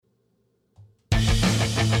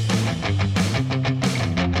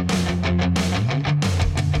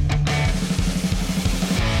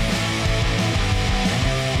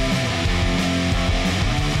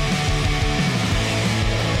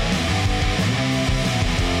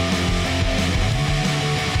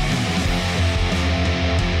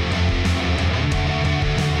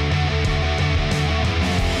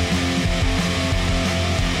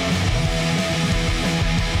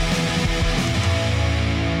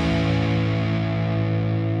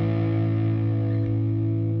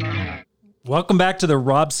Welcome back to the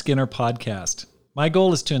Rob Skinner podcast. My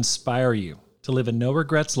goal is to inspire you to live a no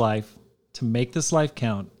regrets life, to make this life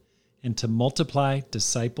count, and to multiply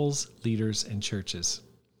disciples, leaders, and churches.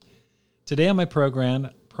 Today on my program,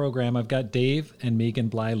 I've got Dave and Megan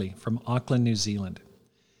Bliley from Auckland, New Zealand.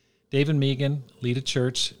 Dave and Megan lead a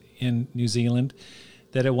church in New Zealand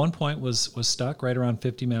that at one point was stuck right around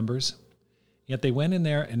 50 members. Yet they went in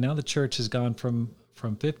there, and now the church has gone from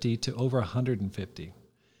 50 to over 150.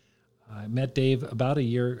 I met Dave about a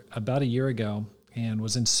year ago and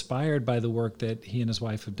was inspired by the work that he and his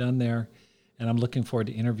wife have done there, and I'm looking forward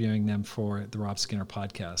to interviewing them for the Rob Skinner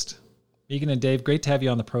podcast. Megan and Dave, great to have you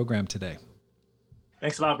on the program today.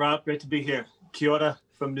 Thanks a lot, Rob. Great to be here. Kia ora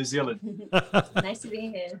from New Zealand. Nice to be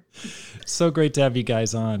here. So great to have you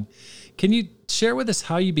guys on. Can you share with us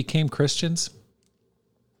how you became Christians?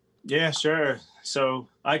 Yeah, sure. So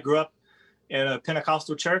I grew up in a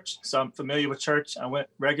Pentecostal church, so I'm familiar with church. I went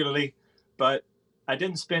regularly, but I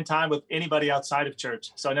didn't spend time with anybody outside of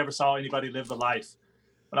church, so I never saw anybody live the life.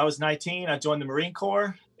 When I was 19, I joined the Marine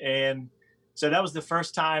Corps, and so that was the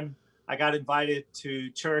first time I got invited to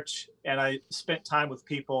church, and I spent time with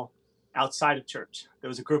people outside of church. There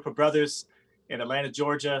was a group of brothers in Atlanta,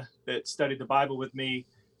 Georgia, that studied the Bible with me,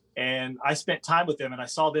 and I spent time with them, and I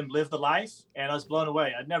saw them live the life, and I was blown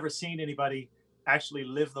away. I'd never seen anybody actually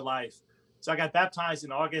live the life. So I got baptized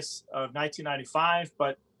in August of 1995,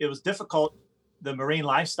 but it was difficult, the Marine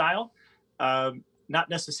lifestyle, not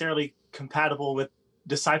necessarily compatible with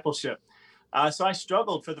discipleship. So I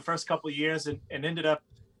struggled for the first couple of years and ended up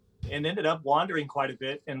wandering quite a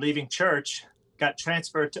bit and leaving church, got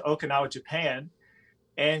transferred to Okinawa, Japan,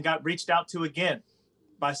 and got reached out to again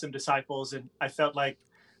by some disciples. And I felt like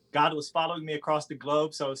God was following me across the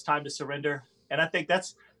globe, so it was time to surrender. And I think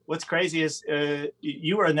that's what's crazy is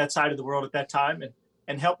you were in that side of the world at that time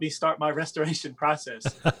and helped me start my restoration process.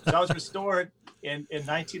 So I was restored in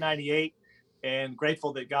 1998 and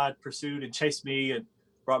grateful that God pursued and chased me and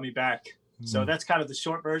brought me back. So that's kind of the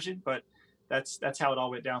short version, but that's how it all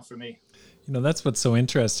went down for me. You know, that's what's so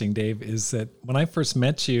interesting, Dave, is that when I first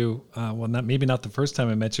met you, maybe not the first time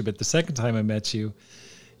I met you, but the second time I met you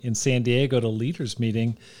in San Diego at a leaders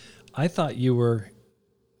meeting, I thought you were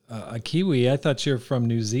a Kiwi. I thought you're from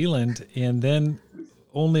New Zealand. And then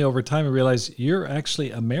only over time I realized you're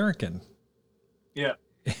actually American. Yeah.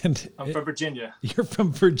 And I'm from Virginia. You're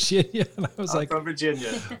from Virginia. And I'm from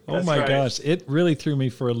Virginia. Oh my gosh. It really threw me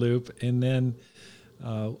for a loop. And then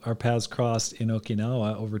our paths crossed in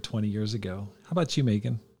Okinawa over 20 years ago. How about you,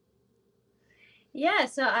 Megan? Yeah,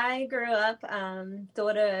 so I grew up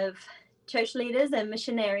daughter of church leaders and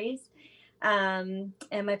missionaries. And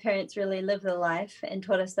my parents really lived the life and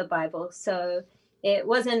taught us the Bible. So it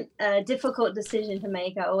wasn't a difficult decision to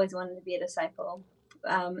make. I always wanted to be a disciple.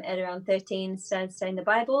 At around 13, started studying the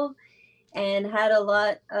Bible and had a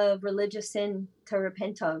lot of religious sin to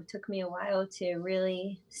repent of. It took me a while to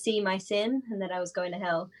really see my sin and that I was going to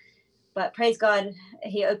hell. But praise God,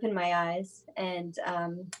 he opened my eyes and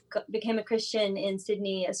became a Christian in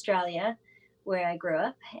Sydney, Australia, where I grew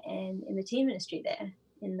up, and in the teen ministry there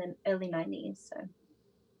in the early 90s. So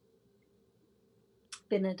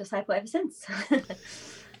been a disciple ever since.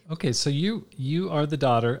 Okay, so you are the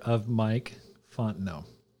daughter of Mike Fontenot.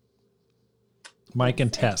 Mike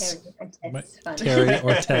and Tess. Terry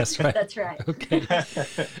or Tess, right? That's right. Okay.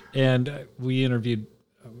 And I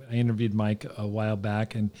interviewed Mike a while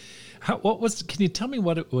back, and can you tell me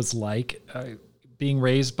what it was like being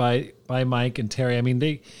raised by Mike and Terry? I mean,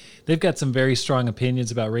 they've got some very strong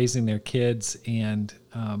opinions about raising their kids, and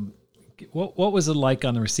what was it like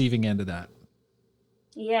on the receiving end of that?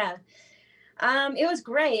 Yeah, it was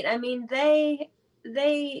great. I mean, they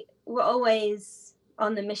were always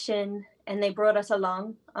on the mission, and they brought us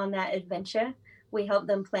along on that adventure. We helped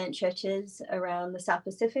them plant churches around the South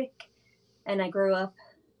Pacific, and I grew up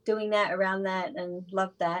doing that around that and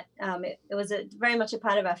loved that. It was very much a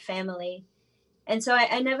part of our family. And so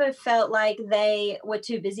I never felt like they were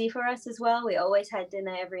too busy for us as well. We always had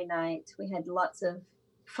dinner every night. We had lots of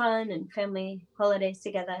fun and family holidays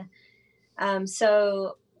together.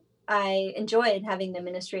 So I enjoyed having the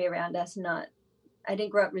ministry around us. I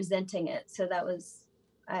didn't grow up resenting it. So that was,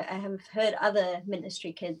 I have heard other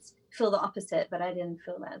ministry kids feel the opposite, but I didn't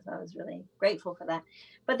feel that. So I was really grateful for that.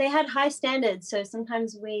 But they had high standards. So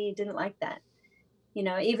sometimes we didn't like that. You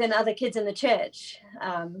know, even other kids in the church,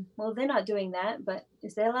 well, they're not doing that, but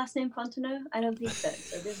is their last name Fontenot? I don't think so.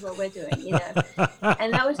 So this is what we're doing, you know.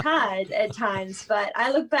 And that was hard at times, but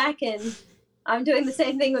I look back and I'm doing the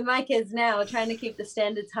same thing with my kids now, trying to keep the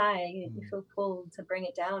standards high. You feel pulled to bring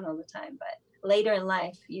it down all the time, but later in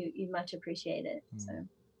life, you much appreciate it. So,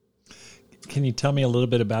 can you tell me a little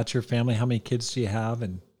bit about your family? How many kids do you have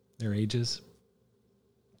and their ages?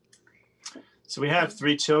 So we have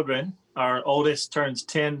 3 children. Our oldest turns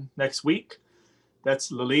 10 next week.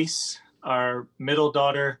 That's Leelice. Our middle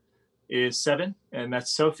daughter is 7, and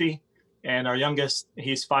that's Sophie. And our youngest,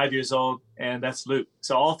 he's 5 years old, and that's Luke.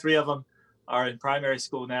 So all 3 of them are in primary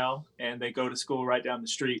school now, and they go to school right down the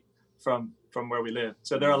street from where we live.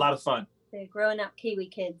 So they're a lot of fun. They're growing up Kiwi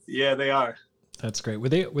kids. Yeah, they are. That's great. Were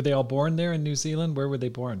they all born there in New Zealand? Where were they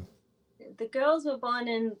born? The girls were born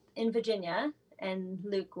in Virginia, and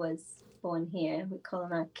Luke was born here. We call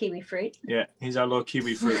him a kiwi fruit. Yeah, he's our little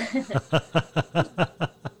kiwi fruit.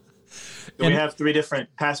 We have 3 different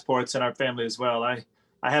passports in our family as well. I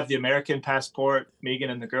have the American passport. Megan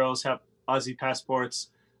and the girls have Aussie passports,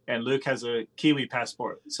 and Luke has a Kiwi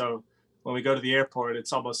passport. So when we go to the airport,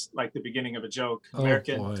 it's almost like the beginning of a joke.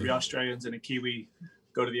 American, 3 Australians, and a Kiwi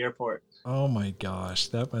go to the airport. Oh my gosh,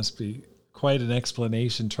 that must be quite an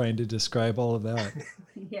explanation trying to describe all of that.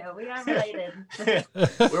 Yeah, we are related.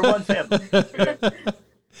 We're one family.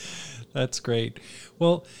 That's great.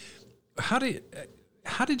 Well, how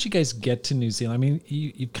did you guys get to New Zealand? I mean,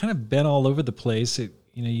 you've kind of been all over the place.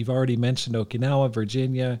 You've already mentioned Okinawa,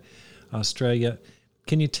 Virginia, Australia.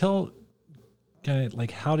 Can you tell kind of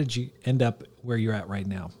like how did you end up where you're at right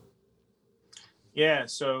now? Yeah,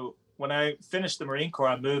 so when I finished the Marine Corps,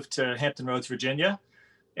 I moved to Hampton Roads, Virginia,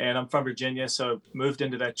 and I'm from Virginia, so moved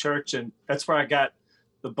into that church, and that's where I got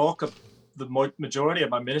the bulk of the majority of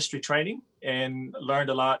my ministry training and learned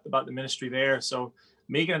a lot about the ministry there. So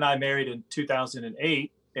Megan and I married in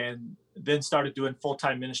 2008 and then started doing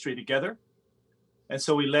full-time ministry together. And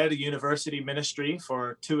so we led a university ministry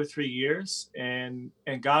for 2 or 3 years, and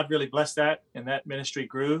God really blessed that, and that ministry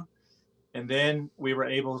grew. And then we were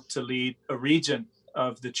able to lead a region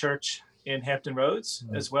of the church in Hampton Roads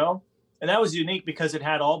as well. And that was unique because it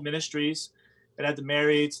had all ministries. It had the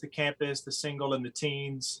marrieds, the campus, the single, and the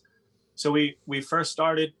teens. So we first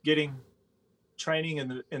started getting training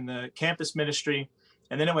in the campus ministry,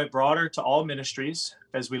 and then it went broader to all ministries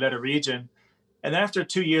as we led a region. And after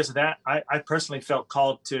 2 years of that, I personally felt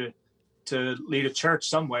called to lead a church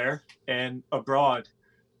somewhere and abroad.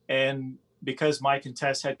 And because Mike and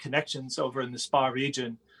Tess had connections over in the Spa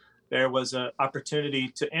region, there was an opportunity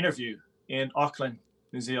to interview in Auckland,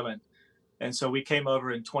 New Zealand. And so we came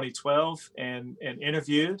over in 2012 and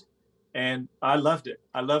interviewed, and I loved it.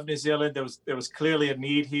 I love New Zealand. There was clearly a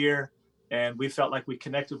need here, and we felt like we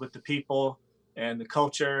connected with the people and the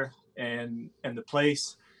culture and the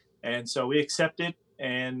place. And so we accepted,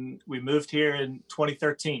 and we moved here in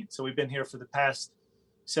 2013. So we've been here for the past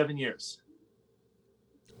 7 years.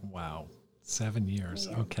 Wow. 7 years.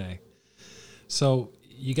 Yeah. Okay. So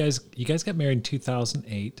you guys got married in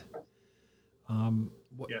 2008.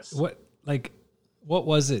 Yes. What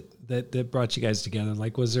was it that brought you guys together?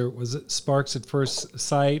 Like, was it sparks at first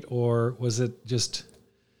sight, or was it just,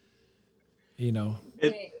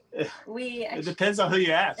 It depends on who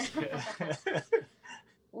you ask.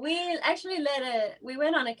 We actually we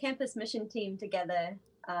went on a campus mission team together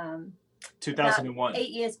 2001. 8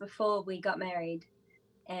 years before we got married,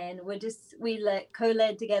 and we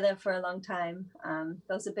co-led together for a long time.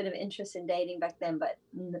 There was a bit of interest in dating back then, but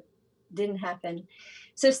didn't happen.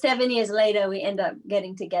 So 7 years later, we end up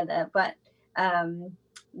getting together. But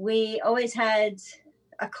we always had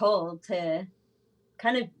a call to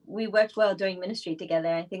we worked well doing ministry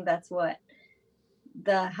together. I think that's what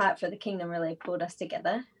the heart for the kingdom really pulled us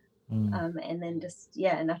together. And then just,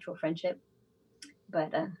 a natural friendship.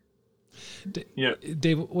 But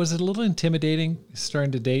Dave, was it a little intimidating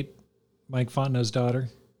starting to date Mike Fontenot's daughter?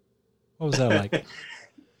 What was that like?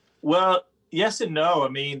 Well, yes and no. I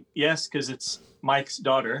mean, yes, because it's Mike's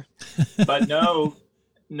daughter, but no,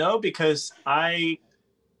 because a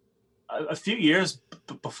few years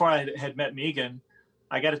before I had met Megan,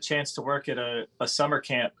 I got a chance to work at a summer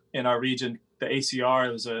camp in our region, the ACR.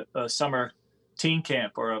 It was a summer teen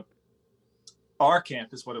camp, or R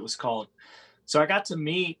camp is what it was called. So I got to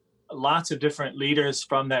meet lots of different leaders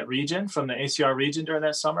from that region, from the ACR region during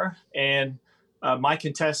that summer. And Mike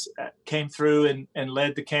and Tess came through and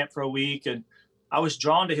led the camp for a week. And I was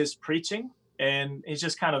drawn to his preaching, and he's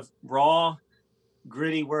just kind of raw,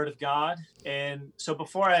 gritty word of God. And so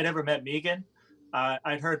before I had ever met Megan,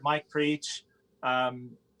 I'd heard Mike preach,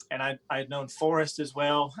 and I'd known Forrest as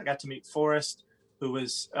well. I got to meet Forrest, who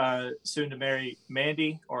was soon to marry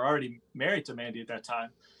Mandy, or already married to Mandy at that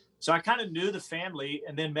time. So I kind of knew the family,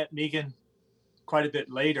 and then met Megan quite a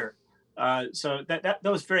bit later. So that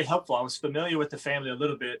was very helpful. I was familiar with the family a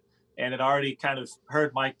little bit, and had already kind of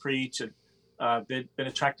heard Mike preach and been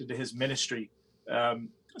attracted to his ministry.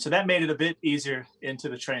 So that made it a bit easier into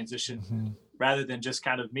the transition rather than just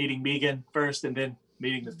kind of meeting Megan first and then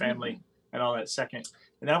meeting the family and all that second.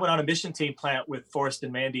 And then I went on a mission team plant with Forrest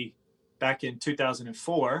and Mandy back in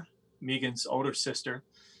 2004, Megan's older sister.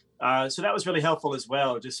 So that was really helpful as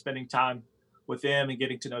well, just spending time with them and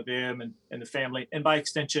getting to know them and the family. And by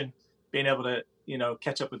extension, being able to,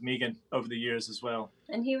 catch up with Megan over the years as well.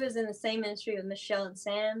 And he was in the same ministry with Michelle and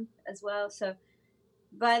Sam as well. So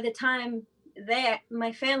by the time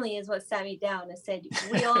my family is what sat me down and said,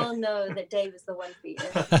 we all know that Dave is the one for you.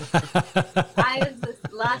 I was the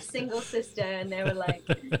last single sister, and they were like,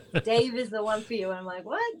 Dave is the one for you. And I'm like,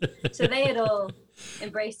 what? So they had all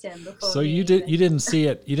embraced him before. So you didn't see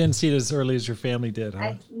it. You didn't see it as early as your family did,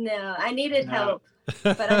 huh? No, I needed help.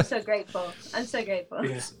 But I'm so grateful.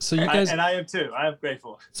 Yeah. So you guys, and I am too. I am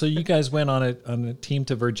grateful. So you guys went on a team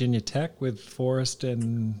to Virginia Tech with Forrest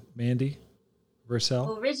and Mandy Vercel?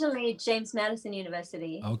 Well, originally James Madison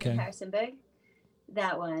University in Harrisonburg,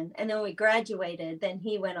 that one. And then when we graduated, then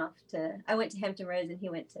he went off I went to Hampton Roads and he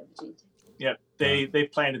went to Virginia Tech. Yep, they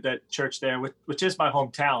planted that church there, which is my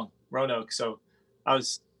hometown, Roanoke. So I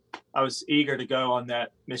was eager to go on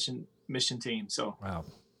that mission team. So wow.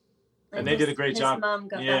 And they did a great job. His mom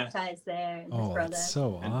got baptized there, and his brother. That's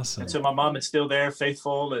so awesome. And so my mom is still there,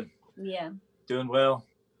 faithful and doing well.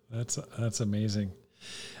 That's amazing.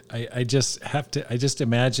 I just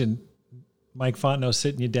imagine Mike Fontenot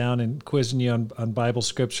sitting you down and quizzing you on Bible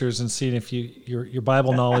scriptures and seeing if your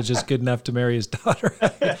Bible knowledge is good enough to marry his daughter.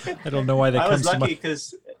 I don't know why that comes to mind. I was lucky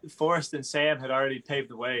because Forrest and Sam had already paved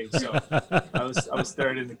the way, so I was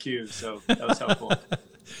third in the queue, so that was helpful.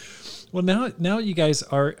 Well, now you guys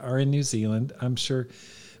are in New Zealand. I'm sure,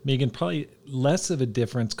 Megan, probably less of a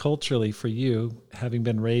difference culturally for you, having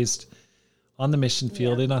been raised on the mission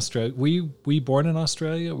field in Australia. Were you born in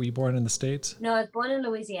Australia? Were you born in the States? No, I was born in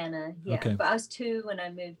Louisiana. Yeah, okay. But I was 2 when I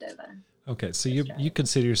moved over. Okay, so you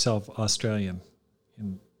consider yourself Australian?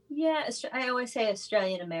 Yeah, I always say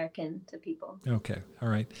Australian American to people. Okay, all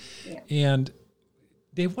right. Yeah. And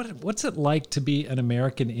Dave, what's it like to be an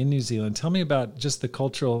American in New Zealand? Tell me about just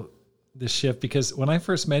the shift, because when I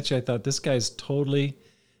first met you, I thought this guy's totally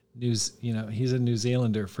he's a New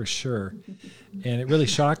Zealander for sure. And it really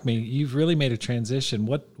shocked me. You've really made a transition.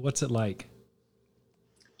 What's it like?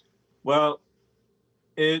 Well,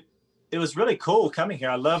 it was really cool coming here.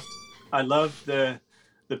 I loved the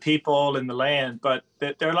people and the land, but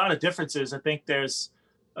there are a lot of differences. I think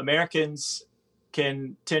Americans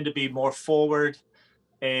can tend to be more forward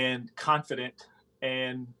and confident,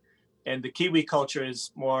 and the Kiwi culture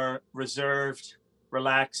is more reserved,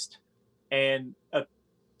 relaxed, and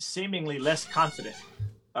seemingly less confident.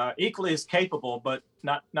 Equally as capable, but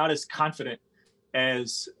not as confident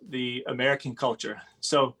as the American culture.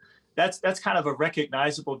 So that's kind of a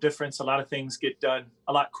recognizable difference. A lot of things get done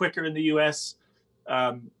a lot quicker in the U.S.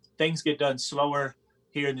 Things get done slower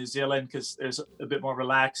here in New Zealand because there's a bit more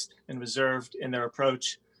relaxed and reserved in their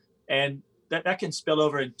approach, and that can spill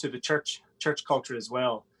over into the church culture as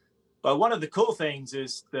well. But one of the cool things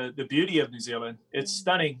is the beauty of New Zealand. It's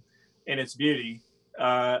stunning in its beauty.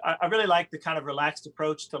 I really like the kind of relaxed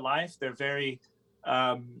approach to life. They're very,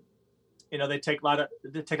 they take a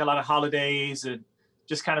lot of holidays and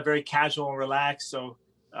just kind of very casual and relaxed. So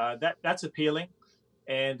that's appealing,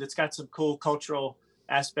 and it's got some cool cultural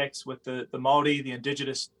aspects with the Māori, the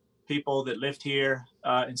indigenous people that lived here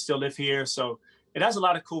and still live here. So it has a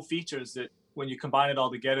lot of cool features that, when you combine it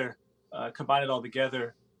all together,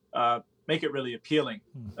 make it really appealing.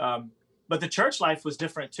 But the church life was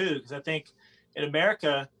different too, because I think in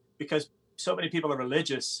America, because so many people are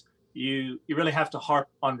religious, you really have to harp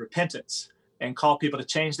on repentance and call people to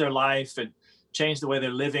change their life and change the way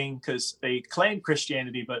they're living, because they claim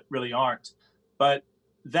Christianity but really aren't. But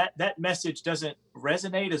that message doesn't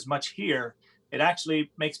resonate as much here. It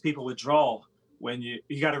actually makes people withdraw when you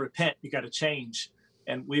got to repent, you got to change.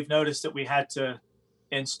 And we've noticed that we had to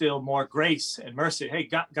instill more grace and mercy. Hey,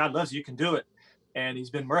 God loves you, you can do it. And he's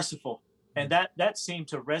been merciful. And that seemed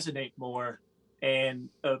to resonate more and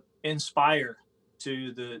inspire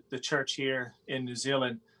to the church here in New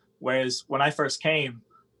Zealand. Whereas when I first came,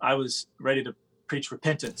 I was ready to preach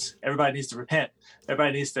repentance. Everybody needs to repent.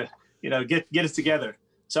 Everybody needs to, get it together.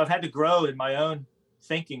 So I've had to grow in my own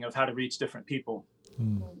thinking of how to reach different people.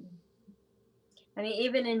 I mean,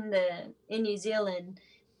 even in New Zealand,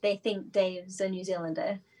 they think Dave's a New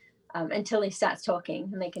Zealander until he starts talking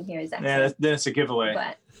and they can hear his accent. Yeah, then it's a giveaway.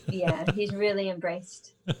 But yeah, he's really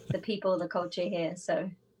embraced the people, the culture here. So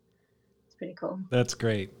it's pretty cool. That's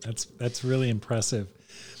great. That's really impressive.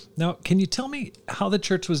 Now, can you tell me how the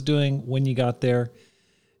church was doing when you got there?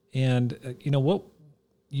 And,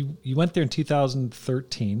 you went there in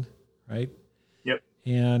 2013, right? Yep.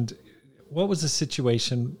 And what was the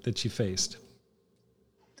situation that you faced?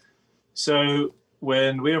 So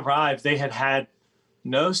when we arrived, they had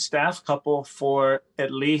no staff couple for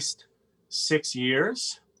at least 6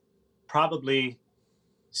 years, probably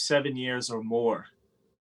 7 years or more.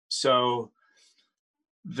 So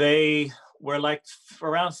they were like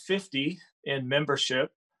around 50 in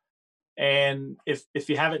membership. And if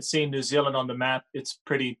you haven't seen New Zealand on the map, it's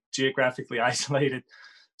pretty geographically isolated.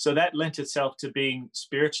 So that lent itself to being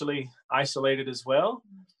spiritually isolated as well.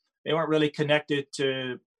 They weren't really connected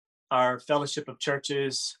to our fellowship of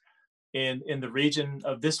churches in the region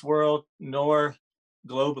of this world, nor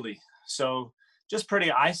globally. So just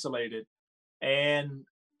pretty isolated. And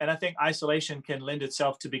I think isolation can lend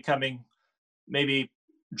itself to becoming maybe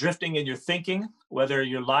drifting in your thinking, whether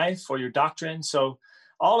your life or your doctrine. So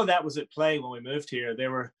all of that was at play when we moved here.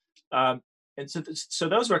 There were, and so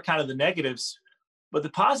those were kind of the negatives. But the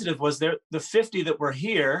positive was the 50 that were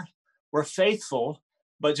here were faithful,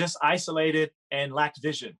 but just isolated and lacked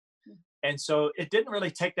vision. And so it didn't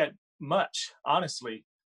really take that much, honestly,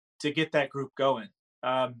 to get that group going.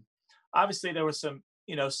 Obviously, there was some,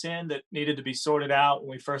 sin that needed to be sorted out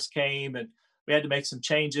when we first came, and we had to make some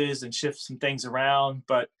changes and shift some things around.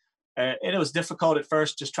 But and it was difficult at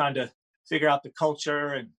first, just trying to figure out the culture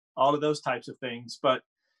and all of those types of things. But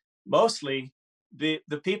mostly, the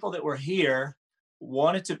people that were here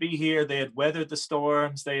wanted to be here. They had weathered the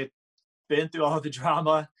storms. They had been through all the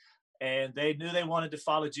drama, and they knew they wanted to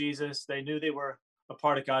follow Jesus. They knew they were a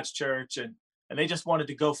part of God's church, and they just wanted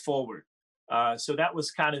to go forward. So that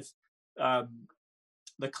was kind of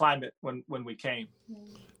the climate when we came.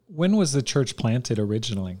 When was the church planted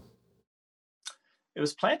originally? It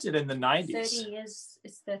was planted in the 90s. 30 years.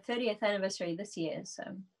 It's the 30th anniversary this year.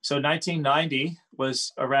 So 1990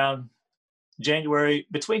 was around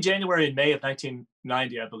between January and May of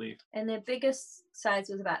 1990, I believe. And their biggest size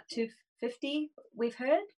was about 250, we've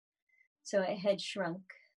heard. So it had shrunk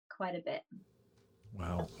quite a bit.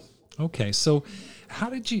 Wow. Okay. So how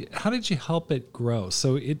did you help it grow?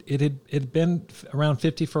 So it had been around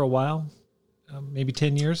 50 for a while, maybe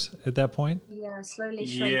 10 years at that point. Yeah, slowly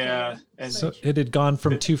shrinking. Yeah. And so it had gone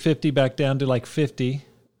from 250 back down to like 50,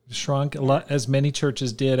 shrunk a lot, as many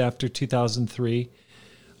churches did after 2003.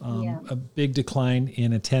 A big decline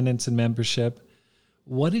in attendance and membership.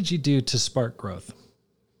 What did you do to spark growth?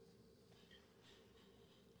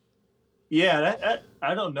 Yeah,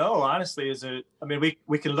 I don't know, honestly.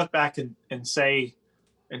 We can look back and say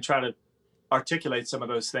and try to articulate some of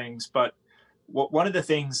those things. But one of the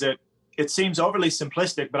things that it seems overly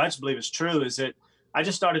simplistic, but I just believe it's true, is that I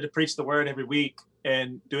just started to preach the word every week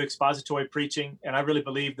and do expository preaching. And I really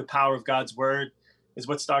believe the power of God's word is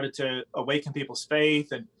what started to awaken people's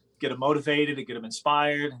faith and get them motivated and get them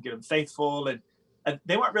inspired and get them faithful. And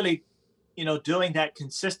they weren't really, doing that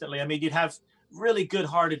consistently. I mean, you'd have really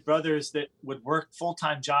good-hearted brothers that would work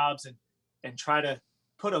full-time jobs and try to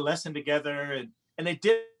put a lesson together. And they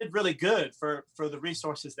did really good for the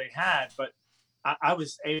resources they had. But I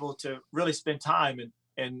was able to really spend time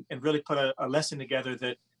and really put a lesson together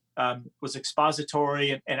that was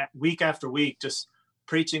expository and week after week, just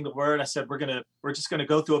preaching the word. I said, we're just gonna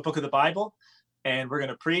go through a book of the Bible, and we're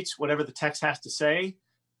gonna preach whatever the text has to say,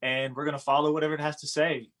 and we're gonna follow whatever it has to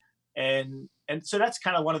say. And so that's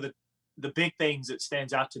kind of one of the big things that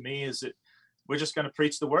stands out to me, is that we're just gonna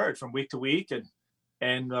preach the word from week to week,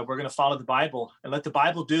 and we're gonna follow the Bible and let the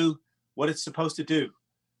Bible do what it's supposed to do.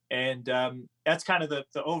 And that's kind of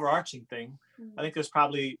the overarching thing. Mm-hmm. I think there's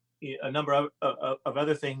probably a number of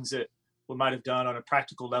other things that we might have done on a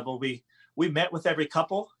practical level. We met with every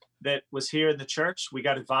couple that was here in the church. We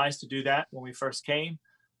got advised to do that when we first came.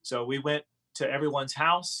 So we went to everyone's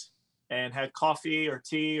house and had coffee or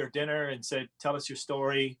tea or dinner and said, tell us your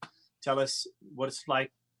story. Tell us what it's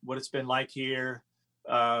like, what it's been like here.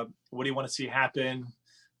 What do you want to see happen?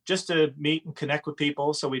 Just to meet and connect with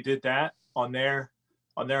people. So we did that on their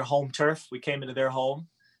home turf. We came into their home,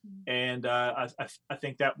 and I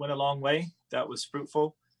think that went a long way. That was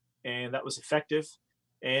fruitful, and that was effective.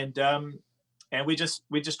 And we just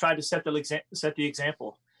tried to set the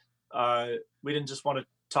example. We didn't just want to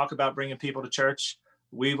talk about bringing people to church.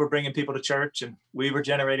 We were bringing people to church, and we were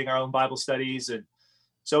generating our own Bible studies. And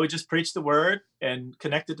so we just preached the word and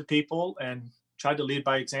connected to people and tried to lead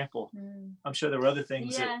by example. I'm sure there were other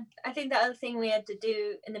things. Yeah, I think the other thing we had to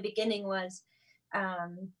do in the beginning was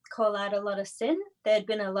call out a lot of sin. There had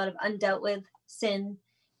been a lot of undealt with sin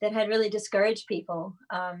that had really discouraged people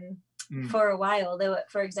for a while.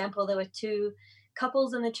 For example, there were 2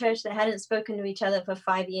 couples in the church that hadn't spoken to each other for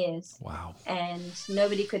 5 years. Wow. And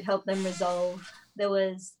nobody could help them resolve There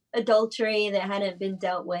was adultery that hadn't been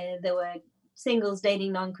dealt with. There were singles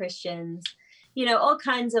dating non-Christians, all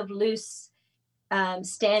kinds of loose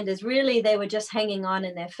standards. Really, they were just hanging on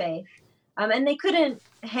in their faith. And they couldn't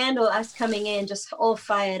handle us coming in just all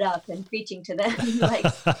fired up and preaching to them. Like,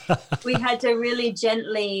 we had to really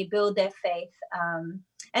gently build their faith.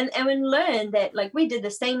 And we learned that, like, we did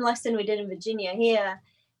the same lesson we did in Virginia here.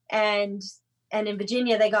 And in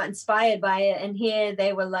Virginia, they got inspired by it. And here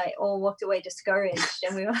they were like, all walked away discouraged.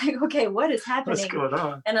 And we were like, okay, what is happening? What's going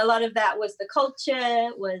on? And a lot of that was the culture,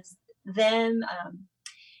 was them.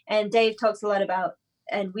 And Dave talks a lot about,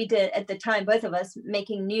 and we did at the time, both of us,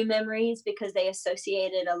 making new memories, because they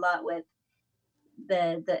associated a lot with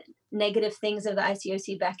the negative things of the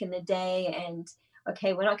ICOC back in the day. And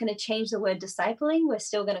okay, we're not going to change the word discipling. We're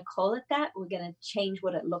still going to call it that. We're going to change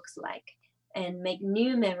what it looks like and make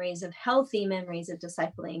new memories of healthy memories of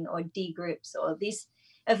discipling or D groups or these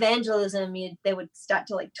evangelism. They would start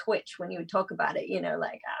to like twitch when you would talk about it,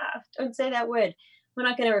 like, don't say that word. We're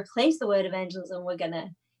not going to replace the word evangelism. We're going to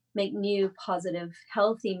make new, positive,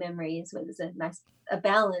 healthy memories where there's a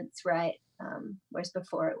balance, right? Whereas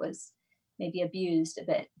before it was maybe abused a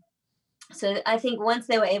bit. So I think once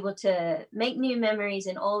they were able to make new memories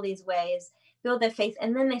in all these ways, build their faith,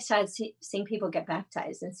 and then they started seeing people get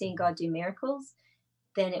baptized and seeing God do miracles,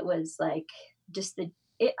 then it was like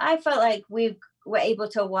I felt like we were able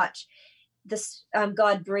to watch this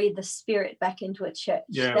God breathe the Spirit back into a church.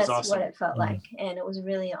 Yeah, that's awesome. what it felt like, and it was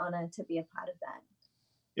really an honor to be a part of that.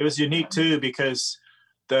 It was unique too, because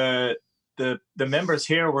the members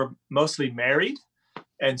here were mostly married,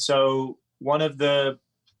 and so one of the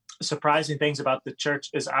surprising things about the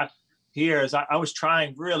church is I was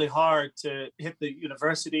trying really hard to hit the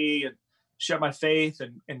university and share my faith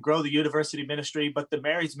and grow the university ministry, but the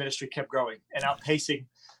marriage ministry kept growing and outpacing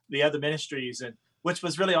the other ministries, and which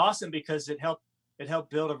was really awesome because it helped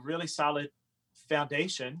build a really solid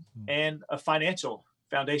foundation and a financial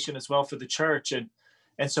foundation as well for the church.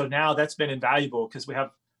 And so now that's been invaluable because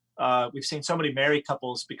we've seen so many married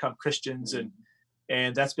couples become Christians,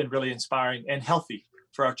 and that's been really inspiring and healthy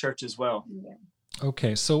for our church as well. Yeah.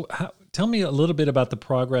 Okay, so tell me a little bit about the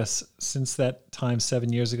progress since that time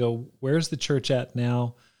 7 years ago. Where's the church at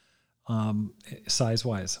now,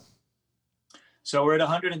 size-wise? So we're at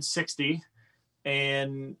 160,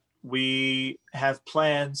 and we have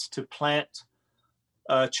plans to plant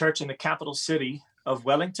a church in the capital city of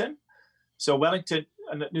Wellington. So Wellington,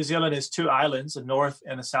 New Zealand, is 2 islands, a North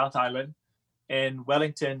and a South Island, and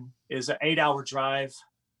Wellington is an 8-hour drive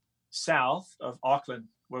south of Auckland,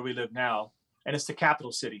 where we live now, and it's the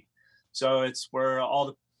capital city. So it's where all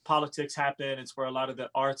the politics happen. It's where a lot of the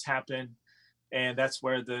arts happen, and that's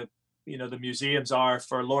where the museums are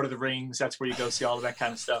for Lord of the Rings. That's where you go see all of that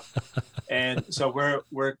kind of stuff. And so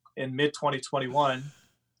we're in mid 2021.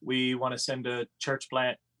 We want to send a church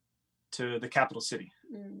plant to the capital city.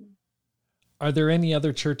 Are there any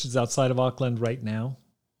other churches outside of Auckland right now?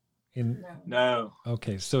 No.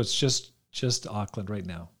 Okay, so it's just Auckland right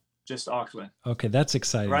now. Just Auckland. Okay, that's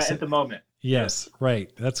exciting. Right at the moment. Yes,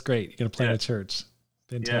 right. That's great. You're going to plant a church.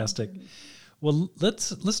 Fantastic. Yeah. Well,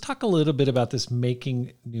 let's talk a little bit about this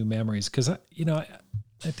making new memories, because I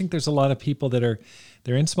think there's a lot of people they're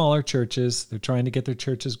in smaller churches. They're trying to get their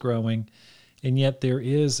churches growing, and yet there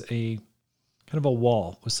is a kind of a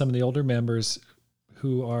wall with some of the older members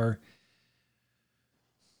who are,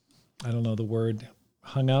 I don't know the word,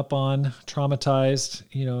 hung up on,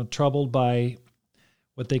 traumatized, troubled by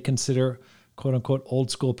what they consider quote unquote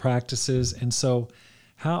old school practices. And so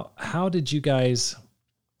how did you guys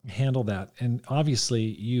handle that? And obviously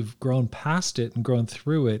you've grown past it and grown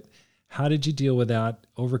through it. How did you deal with that,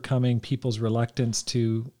 overcoming people's reluctance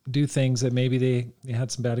to do things that maybe they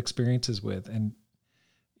had some bad experiences with? And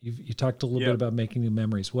you talked a little bit about making new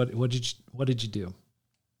memories. What did you do?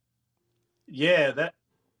 Yeah,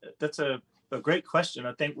 that's a great question.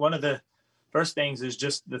 I think one of the first things is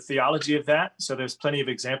just the theology of that. So there's plenty of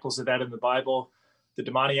examples of that in the Bible. The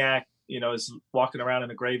demoniac, is walking around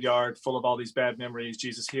in a graveyard full of all these bad memories.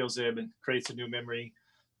 Jesus heals him and creates a new memory.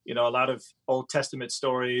 A lot of Old Testament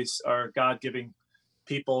stories are God giving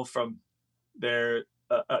people from their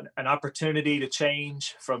an opportunity to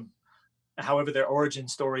change from however their origin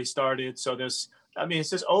story started. So it's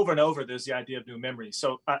just over and over, there's the idea of new memories.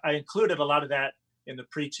 So I included a lot of that in the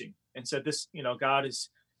preaching and said this, God is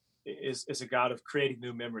a God of creating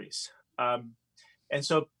new memories. And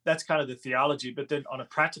so that's kind of the theology. But then on a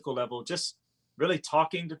practical level, just really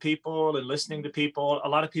talking to people and listening to people. A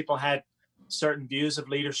lot of people had certain views of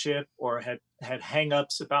leadership or had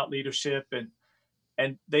hang-ups about leadership,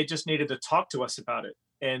 and they just needed to talk to us about it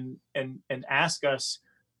and ask us,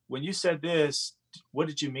 when you said this, what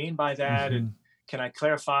did you mean by that? And can I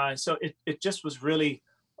clarify? So it just was really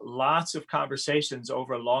lots of conversations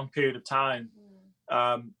over a long period of time,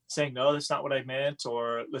 saying, no, that's not what I meant,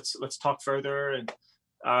 or let's talk further.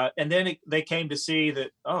 And then they came to see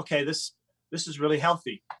that, okay, this is really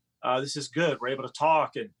healthy. This is good. We're able to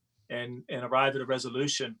talk and arrive at a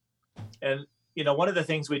resolution. And, one of the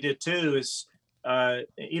things we did too is,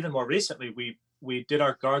 even more recently, we did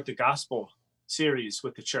our Guard the Gospel series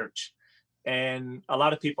with the church. And a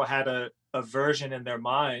lot of people had a version in their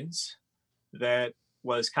minds that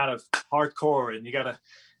was kind of hardcore,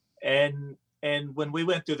 and and when we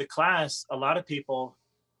went through the class, a lot of people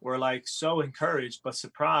were like so encouraged but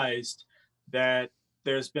surprised that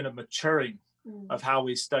there's been a maturing of how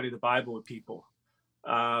we study the Bible with people.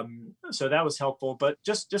 So that was helpful, but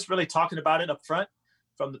just really talking about it up front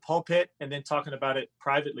from the pulpit, and then talking about it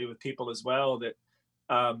privately with people as well, that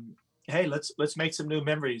hey, let's make some new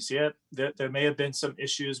memories. Yeah, there may have been some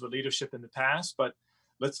issues with leadership in the past, but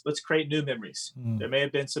let's create new memories. There may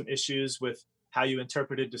have been some issues with how you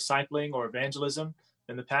interpreted discipling or evangelism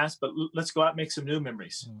in the past, but let's go out and make some new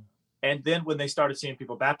memories. And then when they started seeing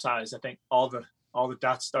people baptized, I think all the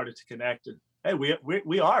dots started to connect, and hey,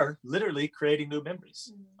 we are literally creating new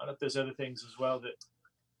memories. I don't know if there's other things as well that.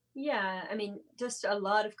 Yeah, I mean, just a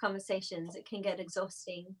lot of conversations. It can get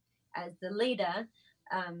exhausting as the leader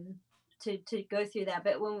to go through that.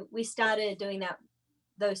 But when we started doing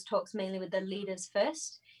those talks mainly with the leaders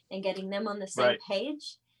first and getting them on the same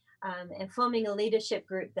page, and forming a leadership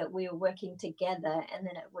group that we were working together, and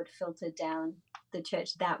then it would filter down the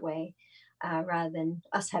church that way, rather than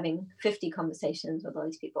us having 50 conversations with all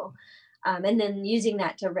these people, and then using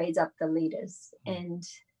that to raise up the leaders. And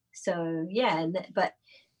so, but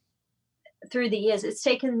through the years, it's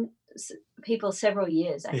taken people several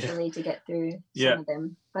years actually to get through some of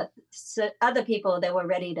them, but other people, they were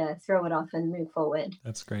ready to throw it off and move forward.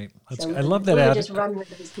 That's great. I love that just run with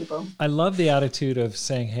these people. I love the attitude of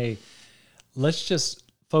saying, hey, let's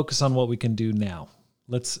just focus on what we can do now.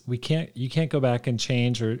 You can't go back and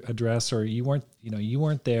change or address, or you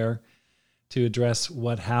weren't there to address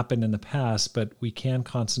what happened in the past, but we can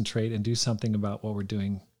concentrate and do something about what we're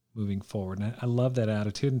doing moving forward. And I love that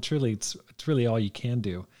attitude, and truly it's really all you can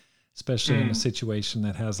do, especially in a situation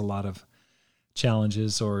that has a lot of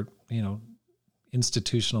challenges or,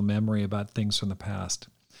 institutional memory about things from the past.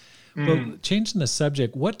 Well, changing the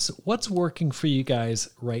subject, what's working for you guys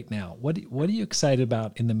right now? What are you excited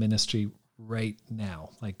about in the ministry right now?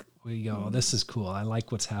 Like, where you go, this is cool. I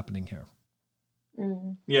like what's happening here.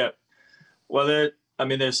 Yeah. Well,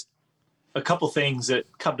 there's a couple things that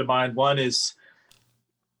come to mind. One is,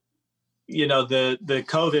 the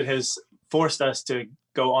COVID has forced us to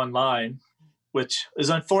go online, which is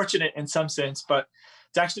unfortunate in some sense, but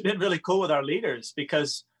it's actually been really cool with our leaders,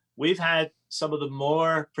 because we've had some of the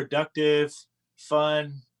more productive,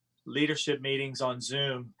 fun leadership meetings on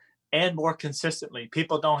Zoom, and more consistently.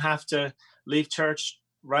 People don't have to leave church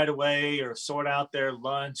right away or sort out their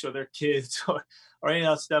lunch or their kids or any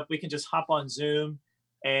of that stuff. We can just hop on Zoom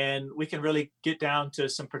and we can really get down to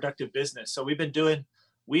some productive business. So we've been doing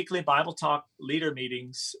weekly Bible Talk leader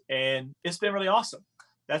meetings, and it's been really awesome.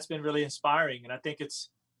 That's been really inspiring. And I think it's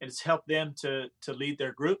helped them to lead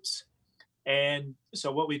their groups. And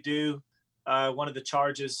so what we do, one of the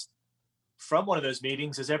charges from one of those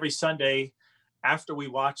meetings is every Sunday after we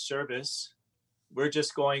watch service, we're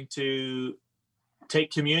just going to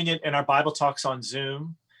take communion in our Bible Talks on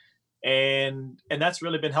Zoom. And that's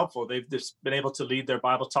really been helpful. They've just been able to lead their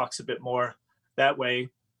Bible Talks a bit more that way.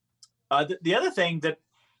 The other thing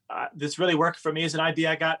that's really worked for me is an idea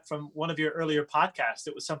I got from one of your earlier podcasts.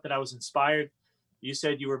 It was something I was inspired. You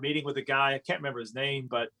said you were meeting with a guy, I can't remember his name,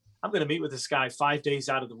 but I'm going to meet with this guy 5 days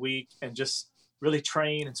out of the week and just really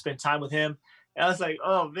train and spend time with him. And I was like,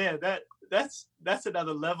 oh man, that's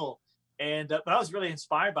another level. And but I was really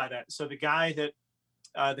inspired by that. So the guy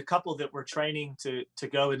the couple that we're training to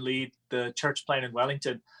go and lead the church plant in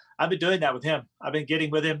Wellington, I've been doing that with him. I've been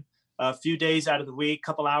getting with him a few days out of the week,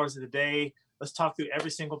 couple hours of the day. Let's talk through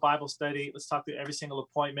every single Bible study. Let's talk through every single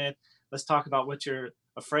appointment. Let's talk about what you're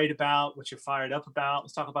afraid about, what you're fired up about.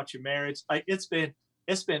 Let's talk about your marriage. Like it's been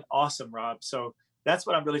awesome, Rob. So that's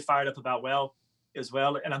what I'm really fired up about as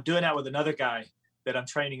well. And I'm doing that with another guy that I'm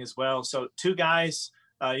training as well. So 2 guys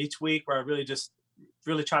each week where I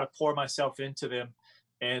really try to pour myself into them.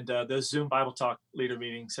 And those Zoom Bible Talk leader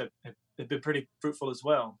meetings have been pretty fruitful as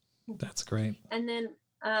well. That's great. And then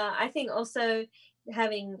I think also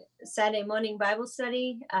having Saturday morning Bible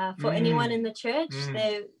study for anyone in the church.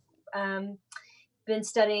 They've been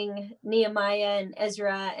studying Nehemiah and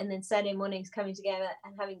Ezra, and then Saturday mornings coming together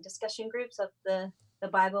and having discussion groups of the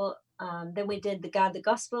Bible Then we did the God the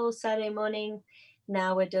Gospel Saturday morning.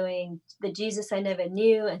 Now we're doing the Jesus I Never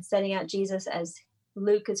Knew and studying out Jesus as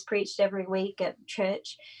Luke has preached every week at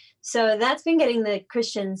church. So that's been getting the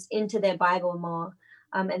Christians into their Bible more,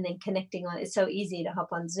 and then connecting on. It's so easy to hop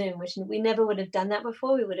on Zoom, which we never would have done that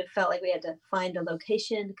before. We would have felt like we had to find a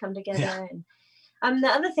location to come together. Yeah. And the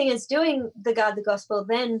other thing is doing the God the Gospel,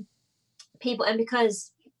 then people, and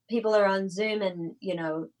because people are on Zoom and,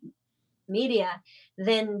 media,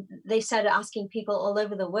 then they started asking people all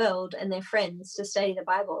over the world and their friends to study the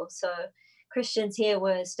Bible. So Christians here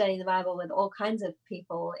were studying the Bible with all kinds of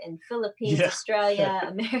people in Philippines, Australia,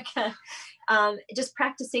 America, just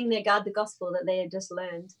practicing their God the Gospel that they had just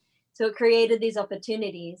learned. So it created these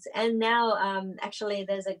opportunities. And now actually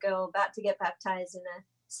there's a girl about to get baptized in a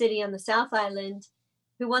city on the South Island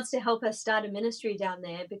who wants to help us start a ministry down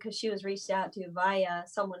there because she was reached out to via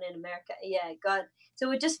someone in America. Yeah, God. So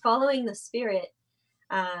we're just following the Spirit.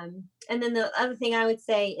 And then the other thing I would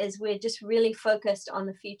say is we're just really focused on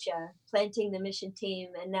the future, planting the mission team,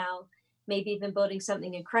 and now maybe even building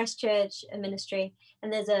something in Christchurch, a ministry.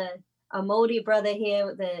 And there's a Māori brother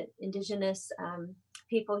here, the Indigenous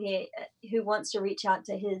people here, who wants to reach out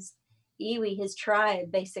to his iwi, his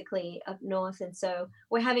tribe, basically up north. And so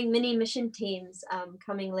we're having mini mission teams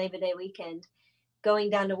coming Labor Day weekend, going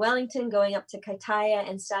down to Wellington, going up to Kaitaia,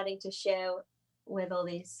 and starting to share with all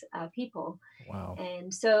these people. Wow.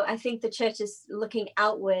 And so I think the church is looking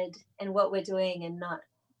outward and what we're doing and not,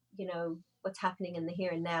 what's happening in the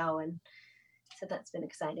here and now. And so that's been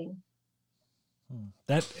exciting.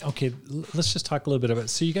 Okay, let's just talk a little bit about it.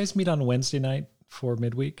 So you guys meet on Wednesday night for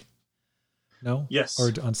midweek? No? Yes.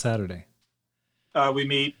 Or on Saturday? We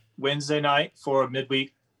meet Wednesday night for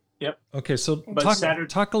midweek. Yep. Okay, so But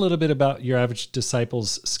talk a little bit about your average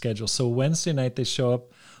disciples' schedule. So Wednesday night they show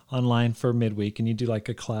up online for midweek, and you do like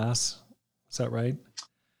a class. Is that right?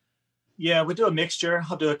 Yeah, we do a mixture.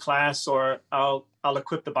 I'll do a class, or I'll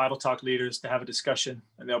equip the Bible talk leaders to have a discussion,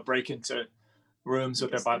 and they'll break into rooms with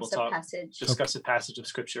their Bible talk, discuss a passage of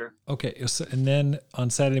Scripture. Okay, so, and then on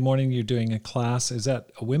Saturday morning you're doing a class. Is that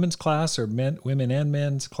a women's class or women and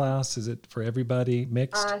men's class? Is it for everybody,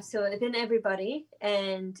 mixed? So it's been everybody,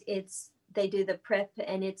 and they do the prep,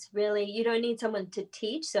 and it's really, you don't need someone to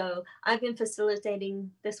teach. So I've been facilitating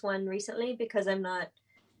this one recently because I'm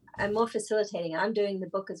more facilitating. I'm doing the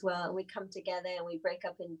book as well, and we come together and we break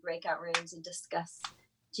up in breakout rooms and discuss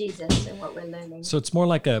Jesus and what we're learning. So it's more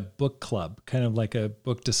like a book club, kind of like a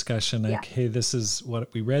book discussion, like, hey, this is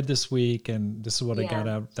what we read this week and this is what I got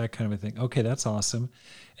out, that kind of a thing. Okay, that's awesome.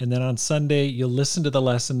 And then on Sunday, you'll listen to the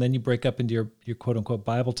lesson, then you break up into your quote unquote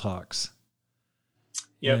Bible talks.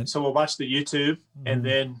 Yeah, so we'll watch the YouTube, and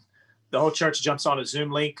then the whole church jumps on a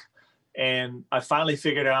Zoom link, and I finally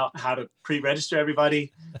figured out how to pre-register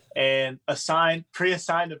everybody and pre-assign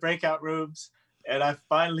the breakout rooms. And I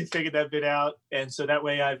finally figured that bit out. And so that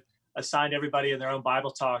way I've assigned everybody in their own Bible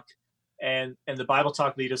talk, and the Bible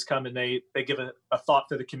talk leaders come and they give a thought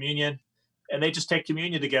for the communion, and they just take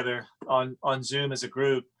communion together on Zoom as a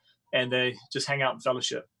group, and they just hang out in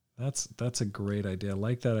fellowship. That's a great idea. I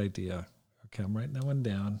like that idea. Okay, I'm writing that one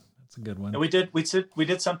down. That's a good one. And we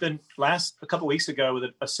did something a couple weeks ago with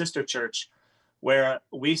a sister church where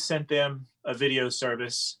we sent them a video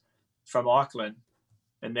service from Auckland,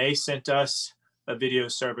 and they sent us a video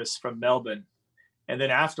service from Melbourne. And then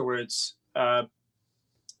afterwards, the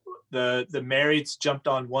marrieds jumped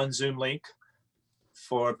on one Zoom link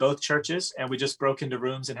for both churches, and we just broke into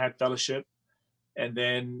rooms and had fellowship. And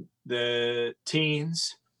then the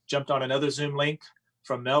teens jumped on another Zoom link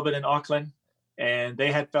from Melbourne and Auckland, and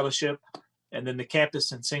they had fellowship. And then the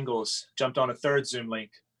campus and singles jumped on a third Zoom link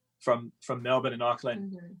from Melbourne and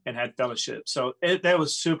Auckland and had fellowship. So that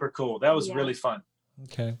was super cool. That was really fun.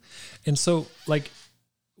 Okay. And so, like,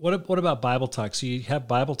 what about Bible talk? So you have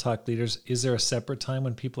Bible talk leaders. Is there a separate time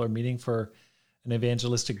when people are meeting for an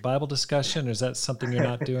evangelistic Bible discussion, or is that something you're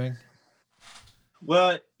not doing?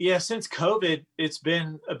 Well, yeah, since COVID, it's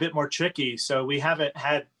been a bit more tricky. So we haven't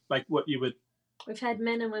had like what you would. We've had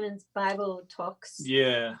men and women's Bible talks.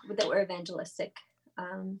 Yeah. That were evangelistic.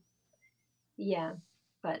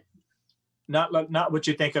 But not what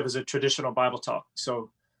you think of as a traditional Bible talk. So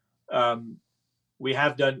we've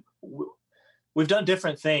done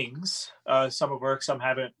different things. Some have worked, some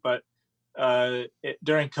haven't. But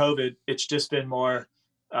during COVID, it's just been more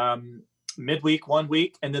midweek, 1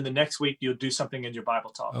 week, and then the next week you'll do something in your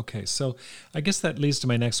Bible talk. Okay, so I guess that leads to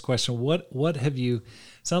my next question. What have you?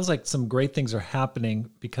 Sounds like some great things are happening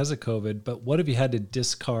because of COVID, but what have you had to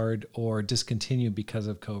discard or discontinue because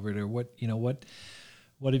of COVID, or what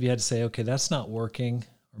have you had to say? Okay, that's not working,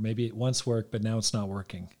 or maybe it once worked, but now it's not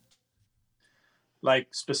working.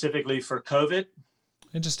 like specifically for COVID?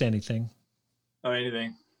 And just anything. Oh,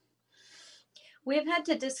 anything. We've had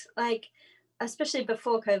to especially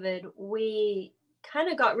before COVID, we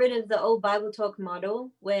kind of got rid of the old Bible talk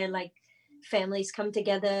model where like families come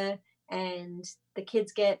together and the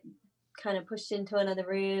kids get kind of pushed into another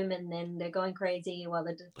room and then they're going crazy while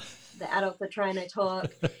the adults are trying to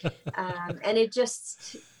talk.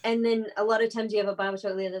 And then a lot of times you have a Bible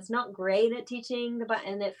talk leader that's not great at teaching the Bible,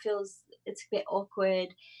 and it's a bit awkward.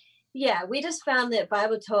 Yeah, we just found that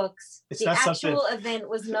Bible talks, the actual event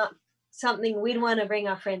was not something we'd want to bring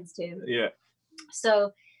our friends to. Yeah.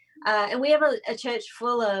 So, and we have a church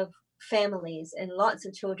full of families and lots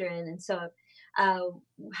of children. And so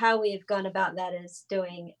how we've gone about that is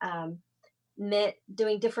doing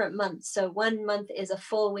different months. So 1 month is a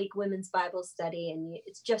 4-week women's Bible study, and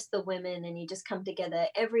it's just the women, and you just come together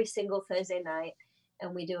every single Thursday night,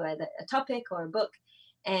 and we do either a topic or a book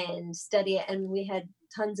and study it. And we had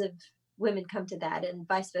tons of women come to that, and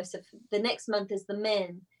vice versa. The next month is the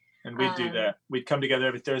men. And we'd do that. We'd come together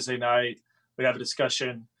every Thursday night. We'd have a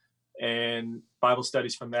discussion and Bible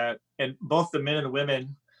studies from that. And both the men and the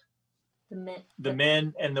women, the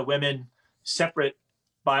men and the women separate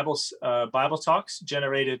Bible talks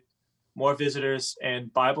generated more visitors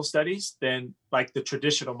and Bible studies than like the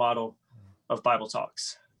traditional model of Bible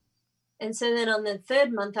talks. And so then on the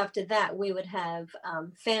third month after that, we would have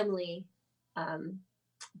family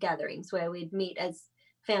gatherings where we'd meet as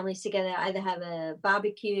families together, either have a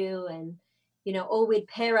barbecue and, or we'd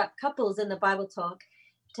pair up couples in the Bible talk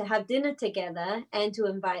to have dinner together and to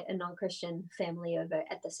invite a non-Christian family over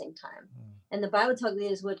at the same time. And the Bible talk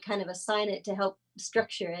leaders would kind of assign it to help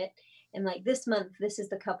structure it. And like this month, this is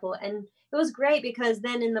the couple. And it was great because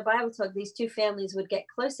then in the Bible talk, these two families would get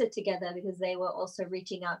closer together because they were also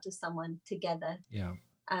reaching out to someone together. Yeah.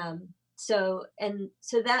 So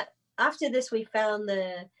that after this, we found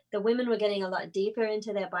the women were getting a lot deeper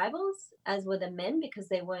into their Bibles, as were the men, because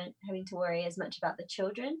they weren't having to worry as much about the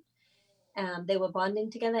children. They were bonding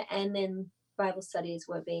together, and then Bible studies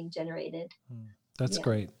were being generated. That's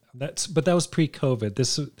great. But that was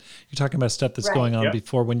pre-COVID. You're talking about stuff that's going on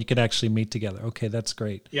before when you could actually meet together. Okay, that's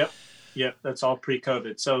great. Yep. That's all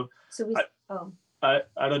pre-COVID. So I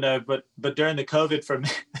don't know, but during the COVID, for me,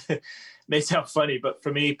 may sound funny, but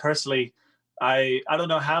for me personally, I don't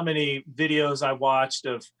know how many videos I watched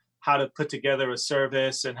of how to put together a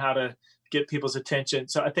service and how to get people's attention.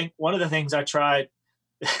 So I think one of the things I tried,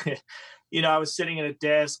 I was sitting at a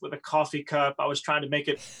desk with a coffee cup. I was trying to make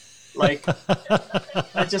it like,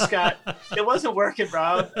 it wasn't working,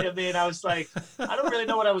 bro. I mean, I was like, I don't really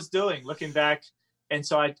know what I was doing looking back. And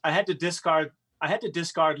so I had to discard,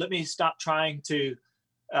 let me stop trying to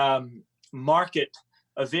market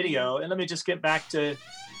a video and let me just get back to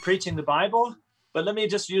preaching the Bible, but let me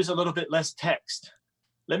just use a little bit less text.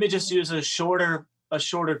 Let me just use a shorter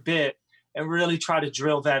bit and really try to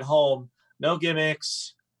drill that home. No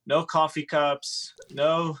gimmicks, no coffee cups,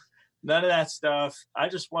 none of that stuff. I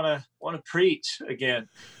just want to preach again.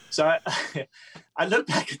 So I look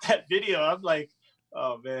back at that video. I'm like,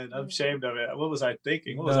 oh man, I'm ashamed of it. What was I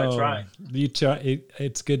thinking? What was I trying?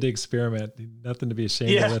 It's good to experiment. Nothing to be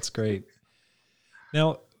ashamed of. That's great.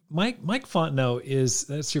 Now, Mike Fontenot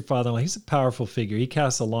that's your father-in-law. He's a powerful figure. He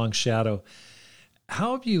casts a long shadow.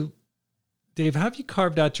 Dave, how have you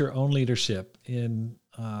carved out your own leadership in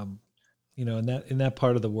that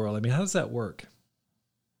part of the world? I mean, how does that work?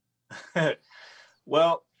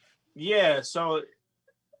 Well, yeah. So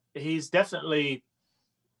he's definitely,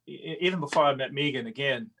 even before I met Megan,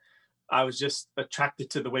 again, I was just attracted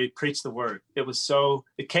to the way he preached the word.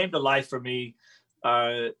 It came to life for me.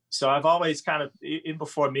 So I've always kind of, even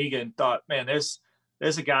before Megan, thought, man, there's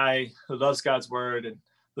a guy who loves God's word and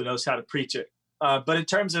who knows how to preach it. But in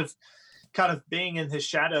terms of kind of being in his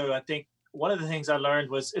shadow, I think one of the things I learned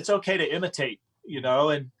was it's okay to imitate,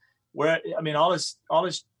 and all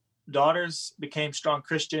his daughters became strong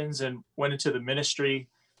Christians and went into the ministry.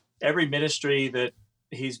 Every ministry that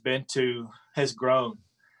he's been to has grown.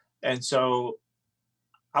 And so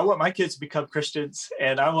I want my kids to become Christians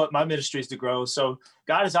and I want my ministries to grow. So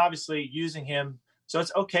God is obviously using him. So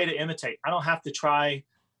it's okay to imitate. I don't have to try,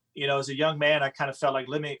 as a young man, I kind of felt like,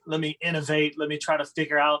 let me innovate. Let me try to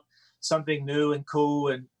figure out something new and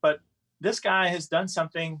cool. But this guy has done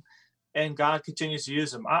something and God continues to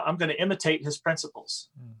use him. I'm going to imitate his principles.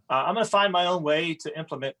 I'm going to find my own way to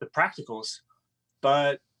implement the practicals,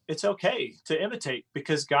 but it's okay to imitate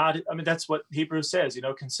because God, that's what Hebrews says,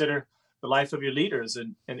 consider the life of your leaders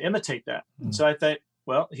and imitate that. And so I thought,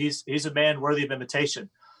 well, he's a man worthy of imitation.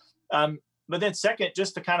 But then second,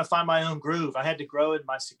 just to kind of find my own groove, I had to grow in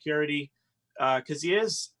my security. because he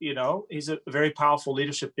is, he's a very powerful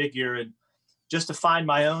leadership figure. And just to find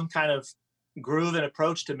my own kind of groove and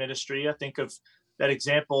approach to ministry, I think of that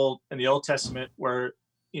example in the Old Testament where,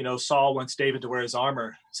 Saul wants David to wear his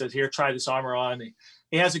armor. He says, "Here, try this armor on."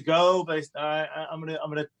 He has a go, but I'm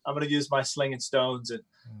gonna use my sling and stones. And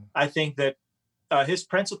I think that his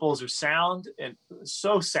principles are sound, and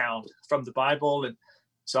so sound from the Bible. And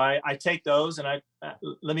so I take those and I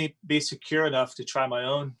let me be secure enough to try my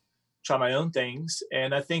own things.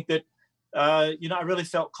 And I think that I really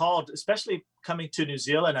felt called, especially coming to New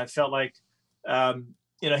Zealand. I felt like him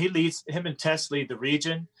and Tess lead the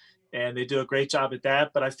region, and they do a great job at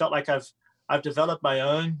that. But I felt like I've developed my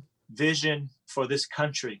own vision for this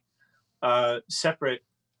country, separate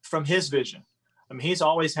from his vision. I mean, he's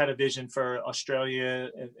always had a vision for Australia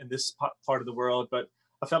and this part of the world, but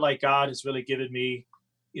I felt like God has really given me,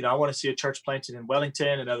 I want to see a church planted in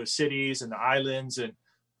Wellington and other cities and the islands, and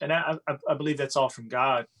I believe that's all from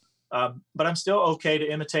God. But I'm still okay to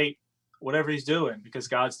imitate whatever he's doing because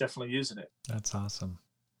God's definitely using it. That's awesome.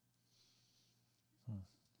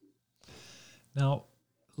 Now,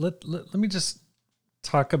 let me just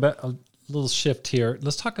talk about a little shift here.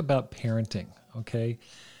 Let's talk about parenting, okay?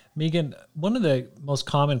 Megan, one of the most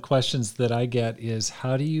common questions that I get is,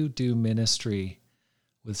 how do you do ministry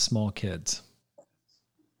with small kids?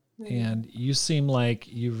 And you seem like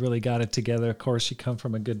you've really got it together. Of course, you come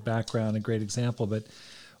from a good background, a great example, but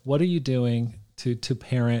what are you doing to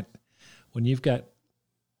parent when you've got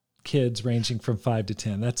kids ranging from 5 to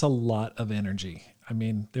 10? That's a lot of energy. I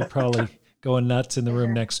mean, they're probably going nuts in the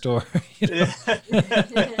room next door.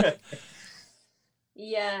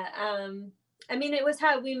 Yeah. I mean, it was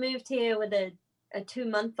hard. We moved here with a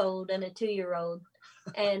 2-month-old and a 2-year-old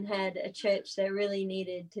and had a church that really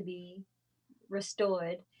needed to be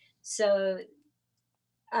restored. So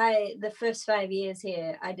the first 5 years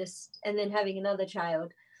here, and then having another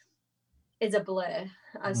child is a blur.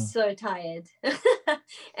 I was so tired.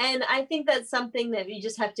 And I think that's something that you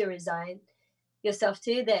just have to resign yourself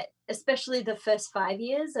to, that especially the first 5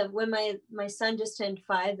 years of when my son just turned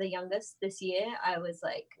 5, the youngest this year, I was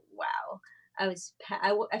like, wow.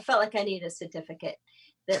 I felt like I needed a certificate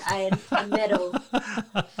that I had a medal.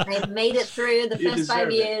 I had made it through the first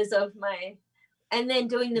 5 years of and then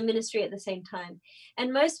doing the ministry at the same time.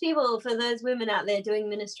 And most people, for those women out there doing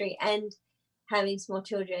ministry and having small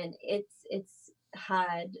children, it's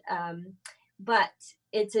hard. But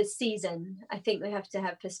it's a season. I think we have to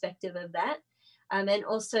have perspective of that. And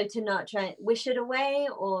also to not try and wish it away,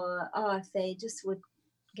 or, if they just would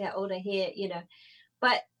get older here,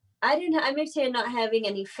 But I moved here not having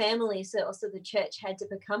any family, so also the church had to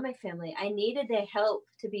become my family. I needed their help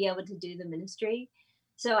to be able to do the ministry.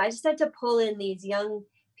 So I just had to pull in these young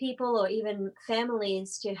people or even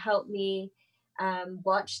families to help me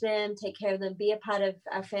watch them, take care of them, be a part of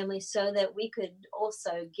our family so that we could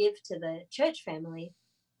also give to the church family.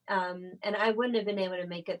 And I wouldn't have been able to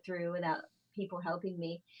make it through without people helping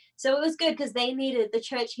me. So it was good because the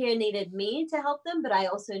church here needed me to help them, but I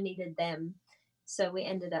also needed them. So we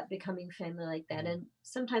ended up becoming family like that. And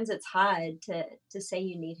sometimes it's hard to say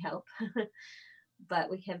you need help,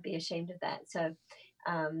 but we can't be ashamed of that. So,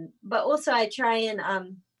 but also I try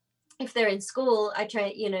and, if they're in school, I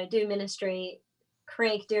try, do ministry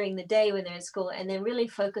crank during the day when they're in school, and then really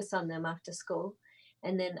focus on them after school.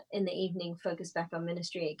 And then in the evening, focus back on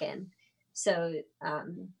ministry again. So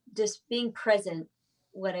just being present,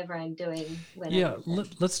 whatever I'm doing.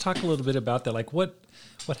 Let's talk a little bit about that. Like what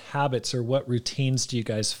habits or what routines do you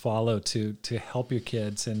guys follow to help your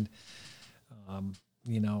kids? And,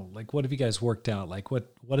 like what have you guys worked out? Like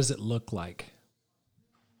what does it look like?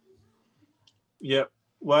 Yeah.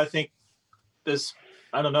 Well, I think it's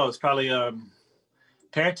probably,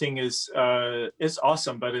 parenting is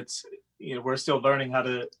awesome, but it's, we're still learning how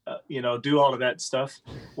to, do all of that stuff.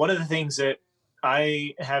 One of the things that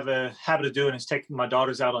I have a habit of doing is taking my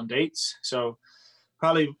daughters out on dates. So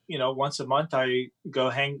probably, once a month I go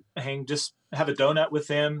hang, just have a donut with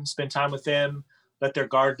them, spend time with them, let their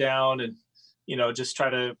guard down and, just try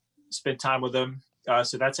to spend time with them.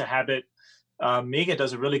 So that's a habit. Megan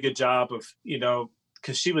does a really good job of,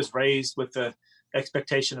 because she was raised with the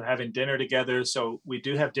expectation of having dinner together. So we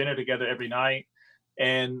do have dinner together every night.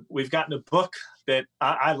 And we've gotten a book that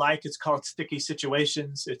I like. It's called Sticky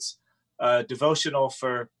Situations. It's a devotional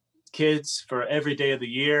for kids for every day of the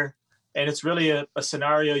year. And it's really a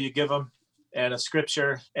scenario you give them and a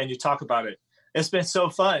scripture and you talk about it. It's been so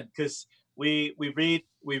fun because we read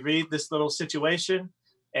this little situation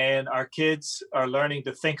and our kids are learning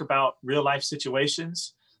to think about real life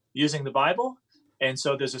situations using the Bible. And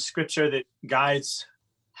so there's a scripture that guides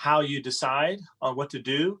how you decide on what to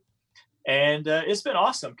do. And it's been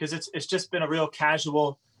awesome because it's just been a real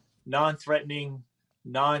casual, non-threatening,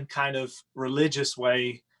 non-kind of religious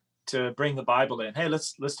way to bring the Bible in. Hey,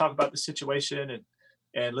 let's talk about the situation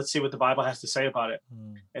and let's see what the Bible has to say about it.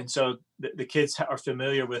 And so the kids are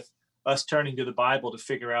familiar with us turning to the Bible to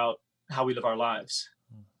figure out how we live our lives.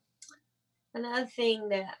 Another thing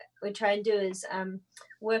that we try and do is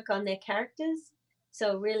work on their characters.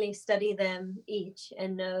 So really study them each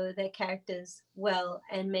and know their characters well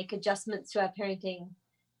and make adjustments to our parenting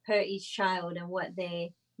per each child and what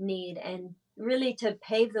they need, and really to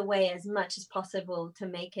pave the way as much as possible to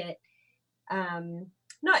make it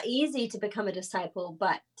not easy to become a disciple,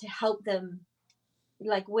 but to help them.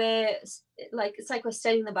 It's like we're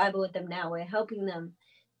studying the Bible with them now. We're helping them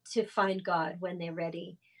to find God when they're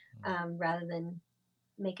ready, rather than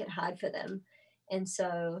make it hard for them. And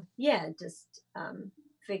so, just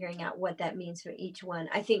figuring out what that means for each one.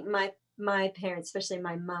 I think my parents, especially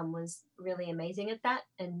my mom, was really amazing at that.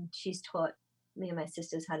 And she's taught me and my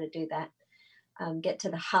sisters how to do that, get to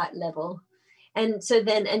the heart level. And so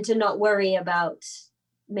then, and to not worry about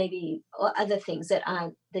maybe other things that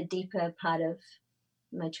aren't the deeper part of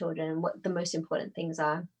my children and what the most important things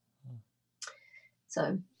are.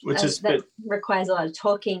 So that requires a lot of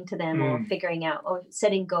talking to them or figuring out or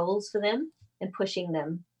setting goals for them and pushing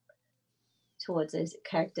them towards those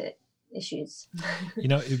character issues.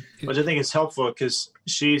 Which I think is helpful because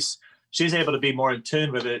she's able to be more in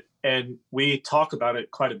tune with it, and we talk about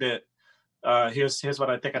it quite a bit. Here's what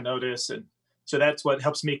I think I noticed, and so that's what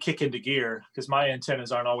helps me kick into gear because my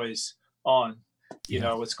antennas aren't always on. You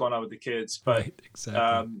know what's going on with the kids, but right,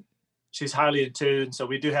 exactly. She's highly in tune. So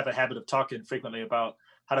we do have a habit of talking frequently about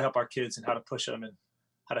how to help our kids and how to push them and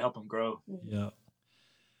how to help them grow. Yeah.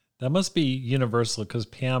 That must be universal because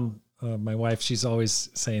Pam, my wife, she's always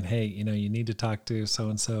saying, hey, you need to talk to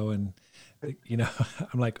so-and-so. And,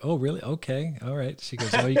 I'm like, oh, really? Okay. All right. She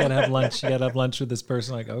goes, oh, you got to have lunch. You got to have lunch with this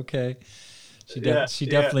person. I'm like, okay. She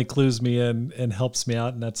definitely clues me in and helps me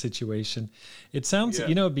out in that situation. It sounds,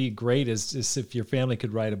 it'd be great is if your family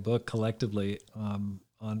could write a book collectively on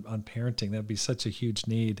parenting. That'd be such a huge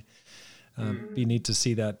need. Be neat to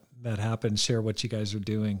see that happen. Share what you guys are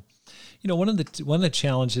doing. One of the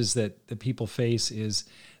challenges that people face is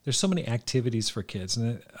there's so many activities for kids,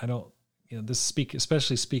 and I don't,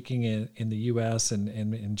 especially speaking in the U.S. and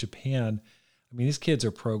in Japan. I mean, these kids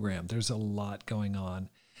are programmed. There's a lot going on.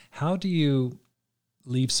 How do you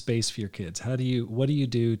leave space for your kids? What do you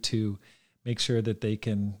do to make sure that they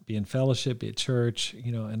can be in fellowship, be at church,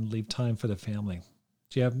 and leave time for the family?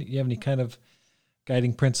 Do you have any kind of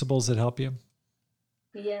guiding principles that help you?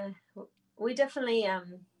 Yeah, we definitely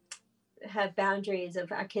have boundaries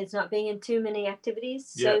of our kids not being in too many activities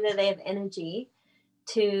so that they have energy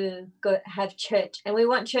to go have church. And we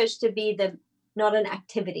want church to be not an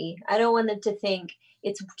activity. I don't want them to think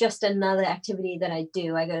it's just another activity that I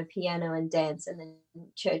do. I go to piano and dance, and then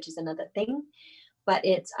church is another thing. But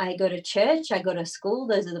I go to church, I go to school.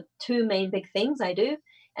 Those are the two main big things I do.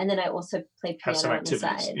 And then I also play piano on the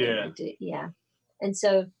side. And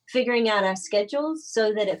so figuring out our schedules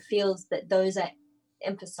so that it feels that those are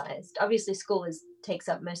emphasized. Obviously, school takes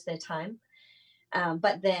up most of their time.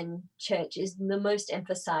 But then church is the most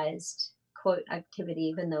emphasized, quote, activity,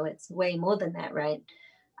 even though it's way more than that, right?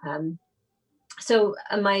 So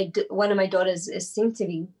one of my daughters seems to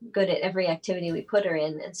be good at every activity we put her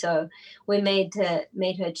in. And so we made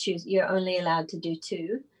her choose, you're only allowed to do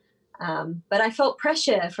 2. But I felt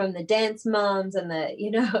pressure from the dance moms and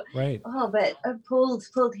right. Oh, but I pulled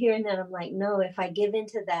here and there. I'm like, no, if I give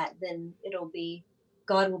into that, then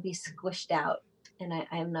God will be squished out. And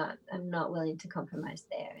I'm not willing to compromise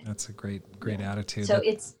there. That's a great attitude. So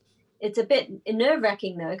it's a bit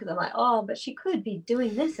nerve-wracking though, because I'm like, oh, but she could be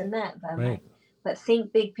doing this and that. But I'm like, but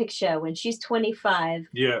think big picture. When she's 25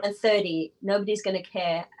 and 30, nobody's going to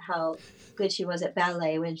care how good she was at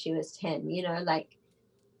ballet when she was 10.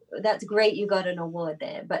 That's great. You got an award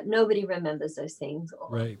there, but nobody remembers those things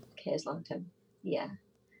or cares long term. Yeah.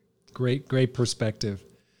 Great perspective.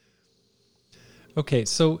 Okay.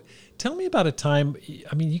 So tell me about a time.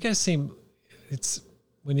 I mean, you guys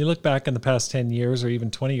when you look back in the past 10 years or even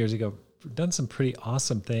 20 years ago, done some pretty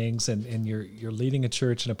awesome things and you're leading a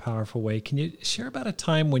church in a powerful way. Can you share about a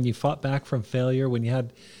time when you fought back from failure, when you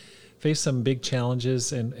had faced some big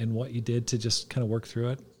challenges and what you did to just kind of work through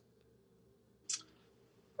it?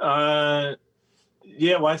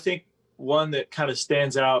 Well, I think one that kind of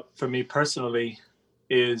stands out for me personally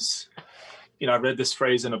is, I read this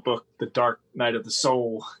phrase in a book, The Dark Night of the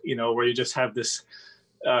Soul, where you just have this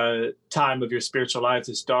time of your spiritual life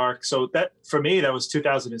that's dark. So that for me, that was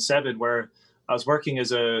 2007, where I was working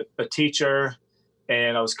as a teacher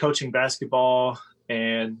and I was coaching basketball,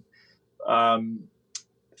 and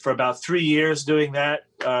for about 3 years doing that,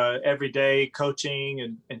 every day,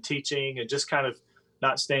 coaching and teaching, and just kind of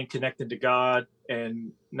not staying connected to God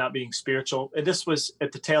and not being spiritual. And this was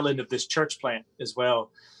at the tail end of this church plant as well.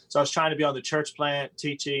 So I was trying to be on the church plant,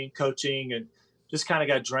 teaching, coaching, and just kind of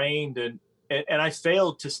got drained. And I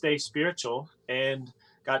failed to stay spiritual and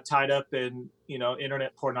got tied up in,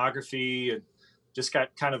 internet pornography, and just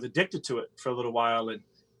got kind of addicted to it for a little while, and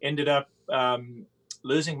ended up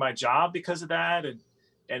losing my job because of that. And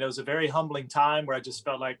it was a very humbling time where I just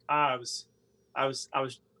felt like I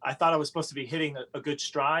thought I was supposed to be hitting a good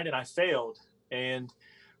stride, and I failed.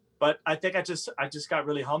 But I think I just got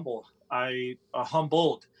really humbled. I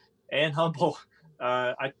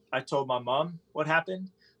told my mom what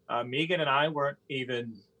happened. Megan and I weren't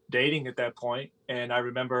even dating at that point. And I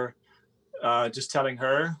remember just telling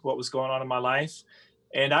her what was going on in my life.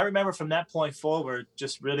 And I remember from that point forward,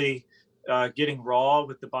 just really getting raw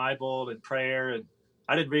with the Bible and prayer. And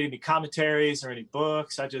I didn't read any commentaries or any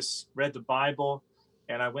books. I just read the Bible,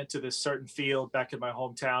 and I went to this certain field back in my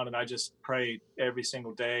hometown, and I just prayed every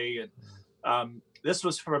single day. And this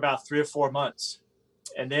was for about 3 or 4 months.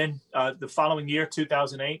 And then the following year,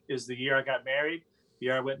 2008, is the year I got married, the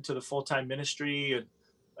year I went into the full-time ministry,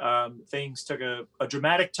 and things took a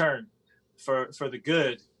dramatic turn for the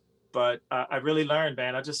good. But I really learned,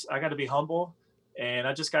 man, I got to be humble, and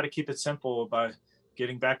I just got to keep it simple by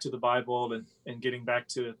getting back to the Bible and getting back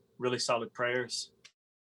to really solid prayers.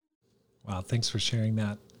 Wow, thanks for sharing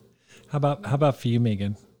that. How about for you,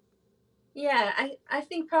 Megan? Yeah, I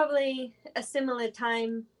think probably a similar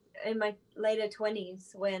time in my later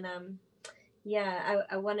 20s when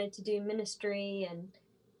I wanted to do ministry, and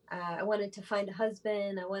I wanted to find a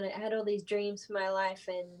husband. I had all these dreams for my life,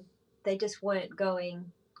 and they just weren't going.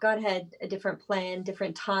 God had a different plan,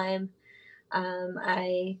 different time.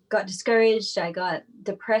 I got discouraged. I got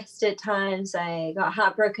depressed at times. I got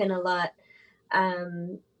heartbroken a lot,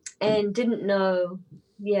 and didn't know,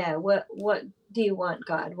 what do you want,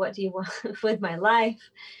 God? What do you want with my life?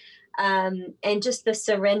 And just the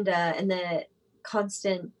surrender and the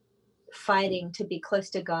constant fighting to be close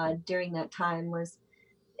to God during that time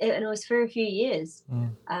it was for a few years.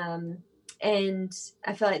 And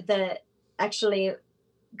I felt like that actually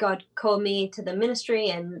God called me to the ministry,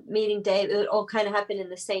 and meeting Dave, it all kind of happened in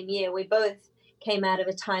the same year. We both came out of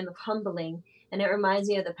a time of humbling, and it reminds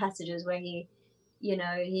me of the passages where he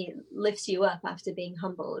lifts you up after being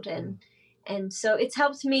humbled. And so it's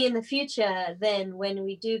helped me in the future then when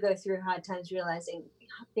we do go through hard times, realizing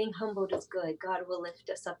being humbled is good. God will lift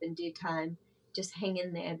us up in due time. Just hang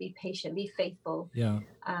in there, be patient, be faithful. Yeah.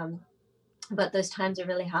 But those times are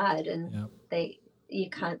really hard, and you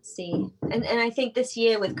can't see. And I think this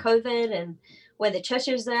year with COVID and where the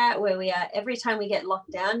churches are at, where we are, every time we get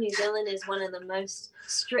locked down, New Zealand is one of the most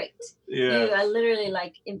strict. Yeah. You are literally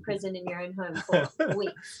like imprisoned in your own home for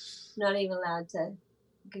weeks, not even allowed to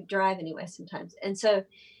drive anywhere sometimes. And so,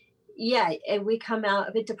 we come out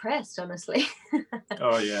a bit depressed, honestly.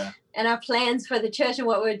 Oh, yeah. And our plans for the church and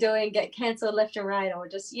what we're doing get canceled left and right, or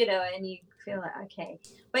just, and you feel like, okay.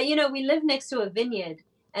 But, we live next to a vineyard,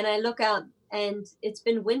 and I look out, and it's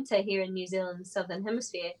been winter here in New Zealand, Southern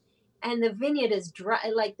Hemisphere, and the vineyard is dry.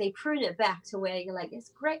 Like, they prune it back to where you're like,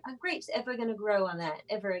 are grapes ever going to grow on that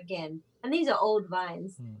ever again? And these are old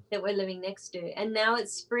vines that we're living next to. And now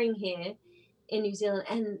it's spring here in New Zealand,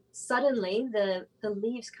 and suddenly the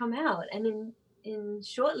leaves come out, and in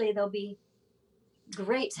shortly there'll be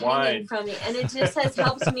grapes hanging from it. And it just has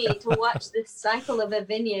helped me to watch this cycle of a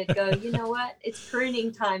vineyard go, you know what? It's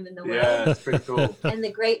pruning time in the world. Yeah, that's pretty cool. And the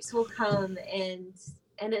grapes will come, and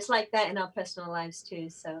it's like that in our personal lives too.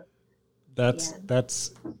 So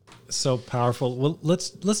that's so powerful. Well,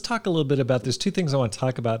 let's talk a little bit about, there's two things I want to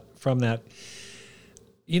talk about from that.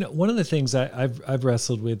 One of the things I've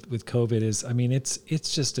wrestled with COVID is,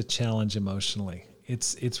 it's just a challenge emotionally.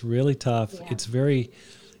 It's really tough. Yeah. It's very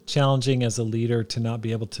challenging as a leader to not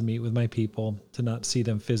be able to meet with my people, to not see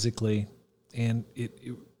them physically. And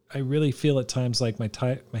I really feel at times like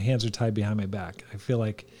my hands are tied behind my back. I feel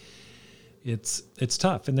like it's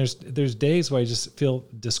tough. And there's days where I just feel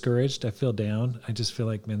discouraged. I feel down. I just feel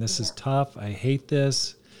like, man, this is tough. I hate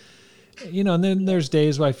this. And then there's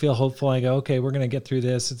days where I feel hopeful. I go, okay, we're going to get through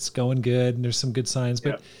this. It's going good. And there's some good signs.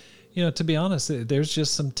 But, to be honest, there's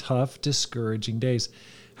just some tough, discouraging days.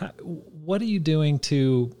 What are you doing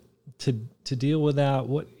to deal with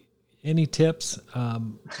that? Any tips?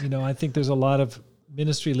 I think there's a lot of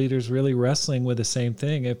ministry leaders really wrestling with the same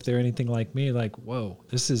thing. If they're anything like me, like, whoa,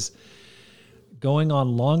 this is going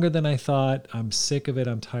on longer than I thought. I'm sick of it.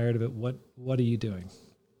 I'm tired of it. What are you doing?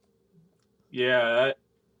 Yeah,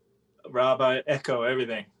 Rob, I echo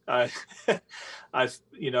everything. I've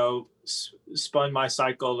spun my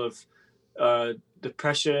cycle of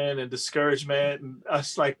depression and discouragement, and I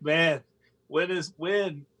was like, man, when,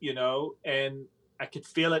 and I could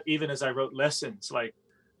feel it even as I wrote lessons. Like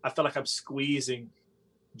I felt like I'm squeezing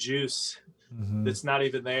juice that's not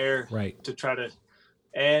even there, right, to try to.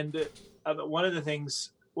 And one of the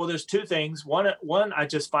things, well, there's two things. One, I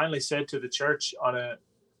just finally said to the church on a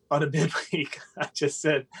midweek, I just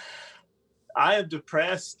said, I am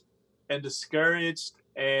depressed and discouraged,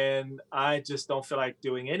 and I just don't feel like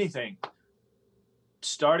doing anything.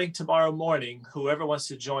 Starting tomorrow morning, whoever wants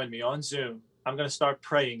to join me on Zoom, I'm going to start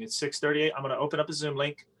praying at 6:38. I'm going to open up a Zoom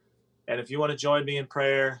link. And if you want to join me in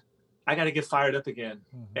prayer, I got to get fired up again.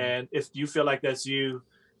 And if you feel like that's you,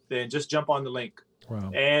 then just jump on the link.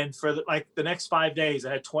 Wow. And for the next 5 days,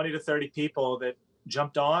 I had 20 to 30 people that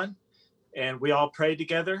jumped on, and we all prayed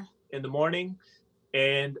together in the morning.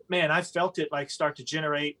 And man, I felt it like start to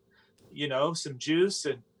generate, some juice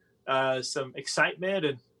and some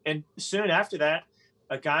excitement. And soon after that,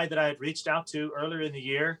 a guy that I had reached out to earlier in the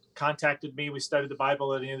year contacted me. We studied the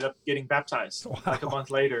Bible, and he ended up getting baptized like a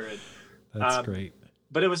month later. And that's great.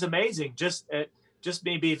 But it was amazing. Just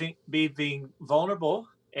me being vulnerable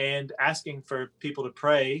and asking for people to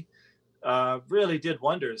pray really did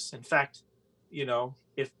wonders. In fact,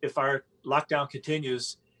 if our lockdown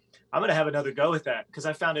continues, I'm going to have another go at that, because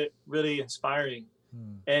I found it really inspiring.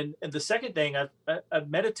 And the second thing, I've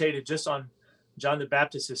meditated just on John the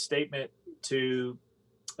Baptist's statement to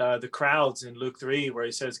the crowds in Luke 3, where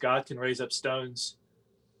he says God can raise up stones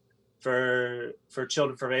for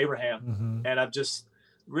children from Abraham. And I've just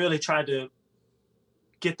really tried to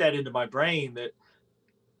get that into my brain, that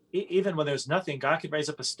even when there's nothing, God can raise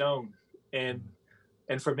up a stone. And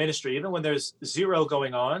for ministry, even when there's zero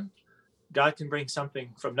going on, God can bring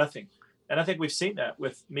something from nothing. And I think we've seen that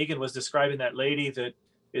with Megan was describing that lady that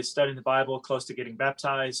is studying the Bible, close to getting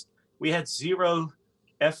baptized. We had zero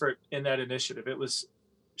effort in that initiative.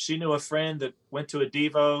 She knew a friend that went to a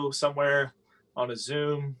Devo somewhere on a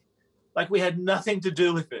Zoom. Like we had nothing to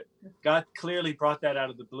do with it. God clearly brought that out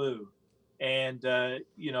of the blue. And, a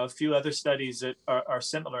few other studies that are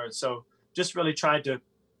similar. So just really tried to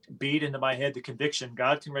beat into my head the conviction,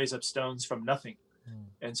 God can raise up stones from nothing.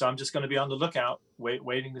 And so I'm just going to be on the lookout,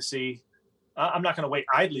 waiting to see. I'm not going to wait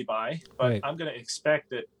idly by, but right. I'm going to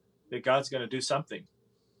expect that God's going to do something.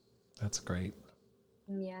 That's great.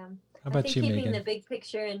 Yeah. How about you, Megan? Keeping the big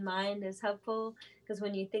picture in mind is helpful, because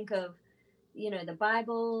when you think of, the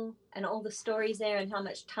Bible and all the stories there and how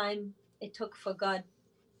much time it took for God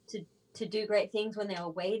to do great things when they were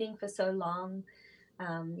waiting for so long.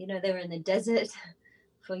 They were in the desert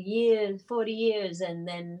for years, 40 years.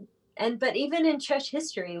 But even in church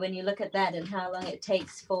history, when you look at that and how long it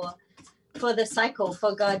takes for the cycle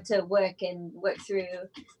for God to work through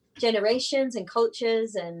generations and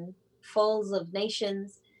cultures and falls of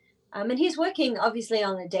nations. And he's working obviously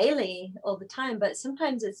on a daily all the time, but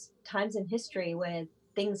sometimes it's times in history where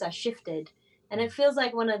things are shifted, and it feels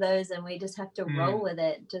like one of those, and we just have to roll with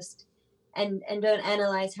it, and don't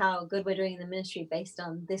analyze how good we're doing in the ministry based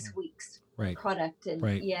on this week's product. And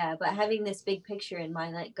but having this big picture in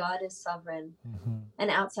mind, like God is sovereign and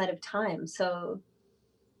outside of time. So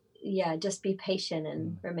just be patient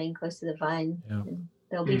and remain close to the vine, and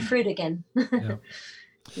there'll be fruit again.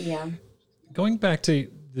 Going back to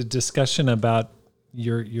the discussion about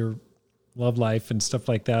your love life and stuff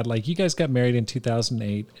like that, like you guys got married in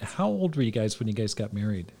 2008. How old were you guys when you guys got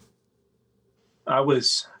married? I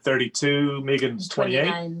was 32. Megan's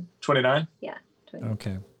 28. 29. Yeah. 29.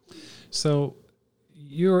 Okay. So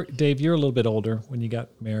Dave, you're a little bit older when you got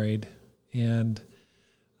married. And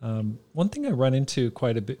one thing I run into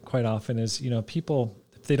quite often is, people,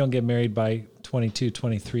 if they don't get married by 22,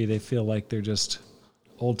 23, they feel like they're just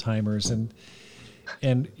old timers.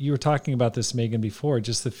 And you were talking about this, Megan, before,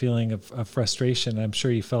 just the feeling of frustration. I'm sure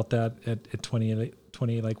you felt that at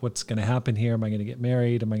 28, like what's going to happen here? Am I going to get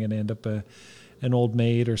married? Am I going to end up an old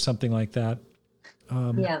maid or something like that?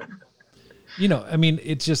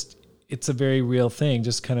 It's a very real thing.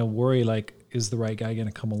 Just kind of worry, like, is the right guy going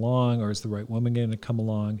to come along, or is the right woman going to come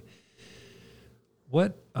along?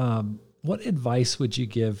 What advice would you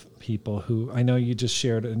give people who, I know you just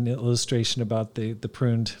shared an illustration about the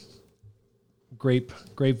pruned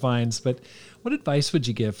grapevines, but what advice would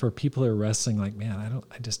you give for people who are wrestling, like, man,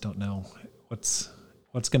 I just don't know what's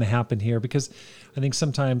going to happen here? Because I think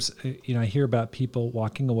sometimes, I hear about people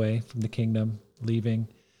walking away from the kingdom, leaving,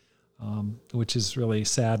 which is really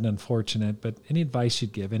sad and unfortunate, but any advice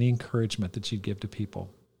you'd give, any encouragement that you'd give to people?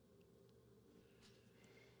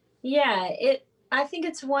 Yeah, I think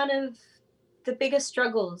it's one of the biggest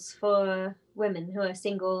struggles for women who are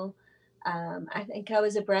single. I think I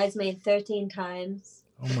was a bridesmaid 13 times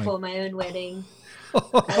before my own wedding.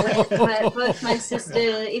 Both my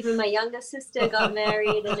sister, even my younger sister, got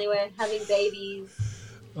married, and they were having babies.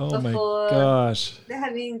 Oh my gosh! They're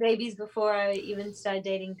having babies before I even started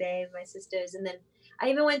dating Dave, my sisters, and then I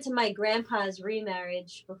even went to my grandpa's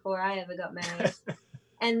remarriage before I ever got married.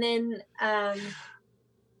 And then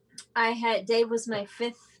Dave was my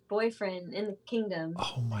 5th boyfriend in the kingdom.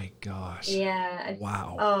 Oh my gosh! Yeah.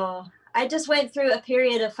 Wow. Oh, I just went through a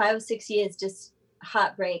period of 5 or 6 years, just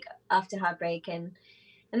heartbreak after heartbreak, and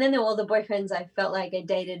then there were all the boyfriends I felt like I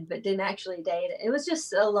dated but didn't actually date. It was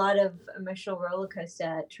just a lot of emotional roller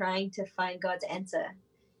coaster trying to find God's answer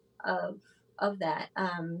of that.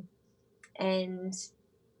 And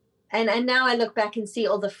now I look back and see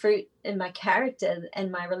all the fruit in my character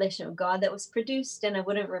and my relation with God that was produced, and I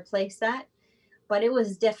wouldn't replace that. But it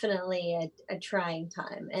was definitely a trying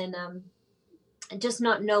time, and just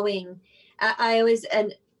not knowing. I always,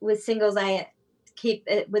 and with singles, I keep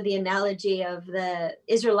it with the analogy of the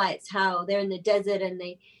Israelites, how they're in the desert and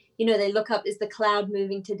they look up, is the cloud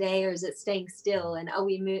moving today or is it staying still? And are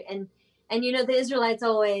we and the Israelites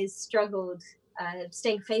always struggled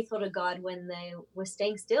staying faithful to God when they were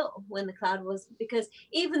staying still, when the cloud was, because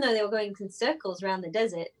even though they were going in circles around the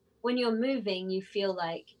desert, when you're moving, you feel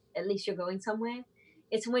like at least you're going somewhere.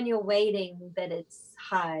 It's when you're waiting that it's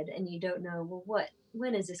hard and you don't know, well,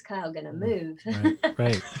 when is this cloud going to move?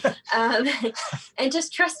 Right. And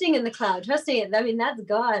just trusting in the cloud, trusting it. I mean, that's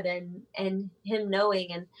God and him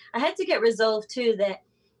knowing. And I had to get resolved too that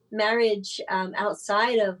marriage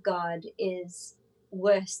outside of God is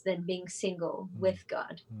worse than being single with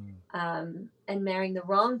God. And marrying the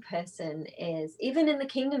wrong person is, even in the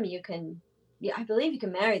kingdom, I believe you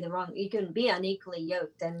can marry you can be unequally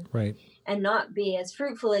yoked and not be as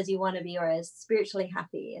fruitful as you want to be, or as spiritually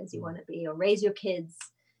happy as you want to be, or raise your kids,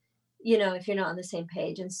 if you're not on the same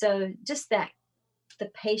page. And so just the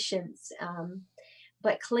patience,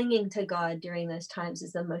 but clinging to God during those times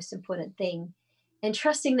is the most important thing, and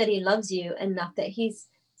trusting that he loves you enough that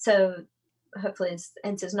so hopefully this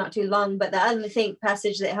answer is not too long, but the other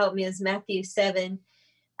passage that helped me is Matthew 7.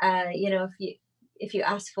 If you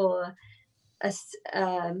ask for a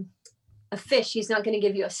fish, he's not going to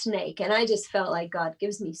give you a snake. And I just felt like God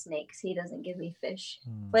gives me snakes, he doesn't give me fish.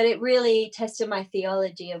 But it really tested my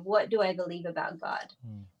theology of what do I believe about God,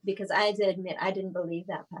 because I had to admit I didn't believe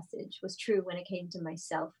that passage was true when it came to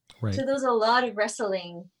myself. So there was a lot of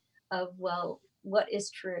wrestling of, well, what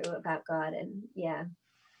is true about God? And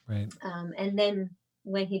and then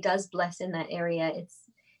when he does bless in that area, it's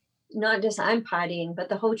not just I'm partying, but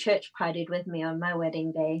the whole church partied with me on my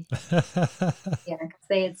wedding day. Because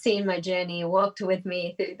they had seen my journey, walked with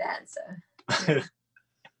me through that. So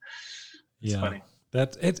it's funny.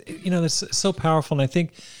 That's so powerful. And I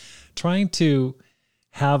think trying to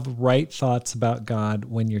have right thoughts about God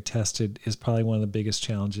when you're tested is probably one of the biggest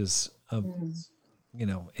challenges of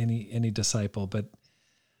any disciple. But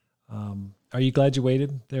are you glad you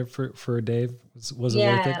waited there for Dave? Was it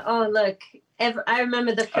worth it? Oh, look. I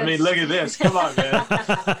remember the first... I mean, look at this. Come on, man.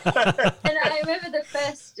 And I remember the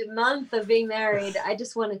first month of being married, I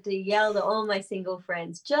just wanted to yell to all my single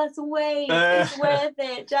friends, just wait. It's worth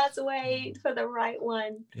it. Just wait for the right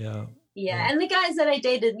one. Yeah. And the guys that I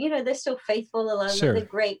dated, they're still faithful. A lot of them, they're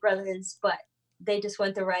great brothers, but they just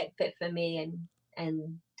weren't the right fit for me.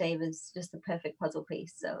 And Dave is just the perfect puzzle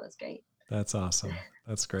piece. So it was great. That's awesome.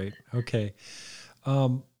 That's great. Okay.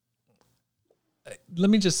 Let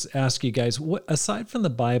me just ask you guys, aside from the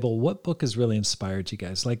Bible, what book has really inspired you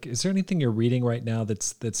guys? Like, is there anything you're reading right now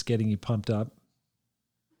that's getting you pumped up?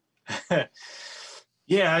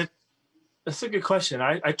 Yeah, that's a good question.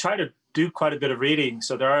 I try to do quite a bit of reading.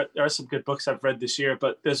 So there are some good books I've read this year,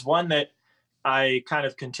 but there's one that I kind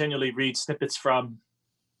of continually read snippets from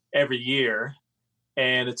every year,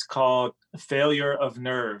 and it's called Failure of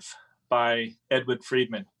Nerve by Edward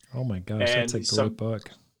Friedman. Oh my gosh, that's a great book.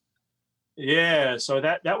 Yeah, so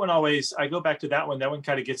that one always, I go back to that one. That one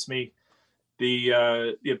kind of gets me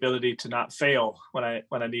the ability to not fail when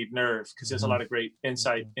I need nerve, because there's a lot of great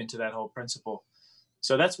insight into that whole principle.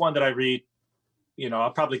 So that's one that I read.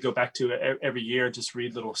 I'll probably go back to it every year, just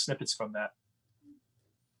read little snippets from that.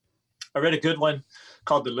 I read a good one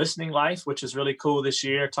called The Listening Life, which is really cool this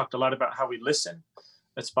year. Talked a lot about how we listen.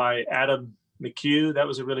 That's by Adam McHugh. That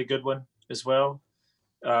was a really good one as well.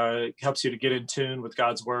 It helps you to get in tune with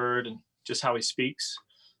God's word and just how he speaks.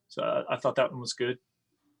 So I thought that one was good.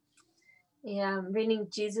 Yeah, I'm reading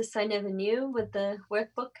Jesus I Never Knew with the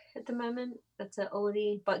workbook at the moment. That's an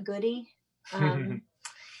oldie but goodie. And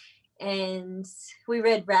we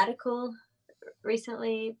read Radical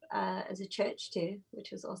recently as a church too,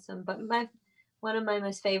 which was awesome. But one of my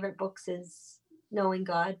most favorite books is Knowing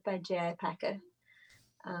God by J.I. Packer.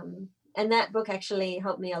 And that book actually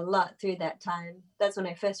helped me a lot through that time. That's when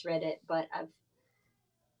I first read it, but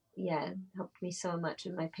helped me so much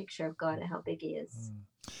in my picture of God and how big he is.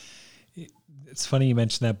 It's funny you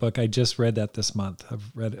mentioned that book. I just read that this month.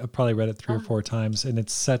 I've probably read it 3 or 4 times, and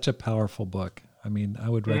it's such a powerful book. I mean, I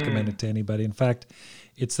would recommend it to anybody. In fact,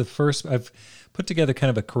 it's the first, I've put together kind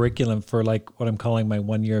of a curriculum for like what I'm calling my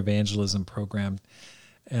 1-year evangelism program,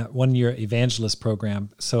 1-year evangelist program.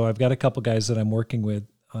 So I've got a couple guys that I'm working with,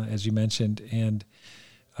 as you mentioned, and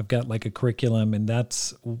I've got like a curriculum, and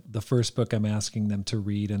that's the first book I'm asking them to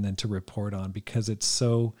read and then to report on, because it's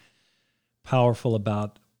so powerful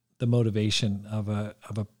about the motivation of a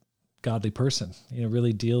godly person. You know,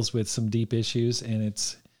 really deals with some deep issues, and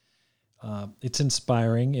it's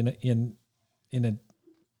inspiring in a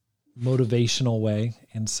motivational way.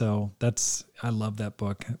 And so I love that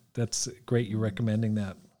book. That's great. You're recommending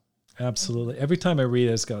that. Absolutely. Every time I read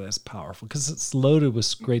it, I just go, that's powerful, because it's loaded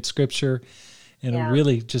with great scripture, and it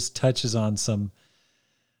really just touches on some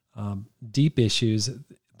deep issues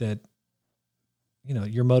that, you know,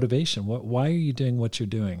 your motivation. Why are you doing what you're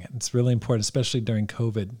doing? It's really important, especially during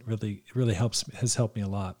COVID. Really has helped me a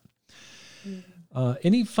lot.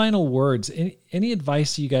 Any final words? Any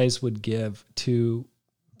advice you guys would give to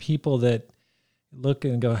people that look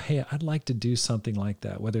and go, hey, I'd like to do something like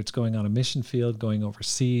that, whether it's going on a mission field, going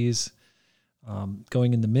overseas,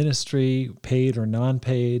 going in the ministry, paid or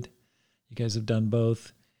non-paid? You guys have done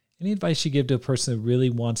both. Any advice you give to a person who really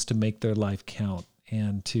wants to make their life count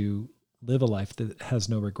and to live a life that has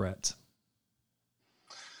no regrets?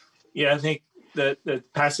 Yeah, I think that the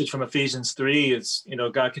passage from Ephesians 3 is, you know,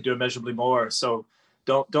 God can do immeasurably more. So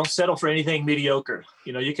don't settle for anything mediocre.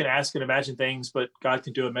 You know, you can ask and imagine things, but God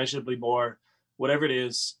can do immeasurably more, whatever it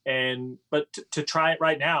is. But to try it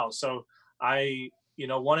right now. So I, you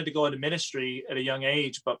know, wanted to go into ministry at a young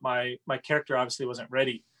age, but my character obviously wasn't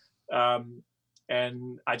ready.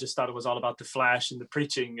 And I just thought it was all about the flash and the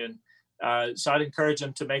preaching. And so I'd encourage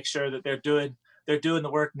them to make sure that they're doing the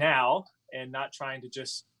work now, and not trying to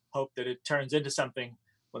just hope that it turns into something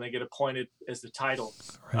when they get appointed as the title.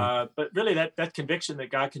 Right. But really that conviction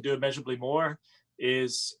that God can do immeasurably more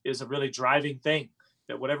is a really driving thing,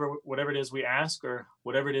 that whatever it is we ask or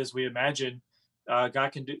whatever it is we imagine,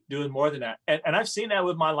 God can do more than that. And I've seen that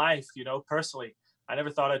with my life, you know, personally. I never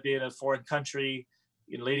thought I'd be in a foreign country,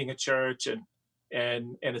 you know, leading a church,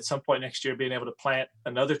 and at some point next year being able to plant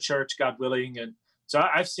another church, God willing. And so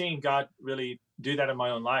I've seen God really do that in my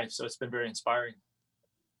own life. So it's been very inspiring.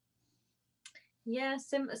 Yeah,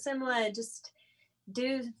 similar. Just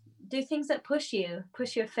do things that push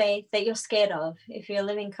your faith, that you're scared of. If you're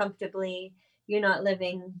living comfortably, you're not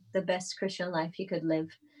living the best Christian life you could live,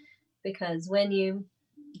 because when you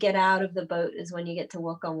get out of the boat is when you get to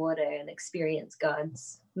walk on water and experience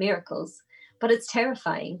God's miracles. But it's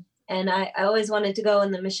terrifying. And I always wanted to go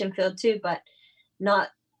in the mission field too, but not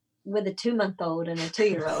with a 2-month-old and a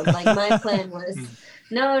 2-year-old. Like my plan was,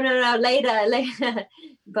 no, later.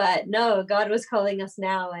 But no, God was calling us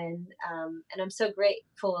now, and I'm so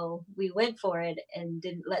grateful we went for it and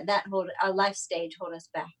didn't let that our life stage hold us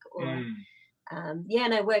back. Or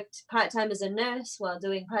and I worked part-time as a nurse while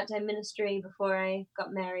doing part-time ministry before I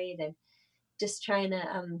got married, and just trying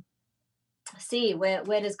to see where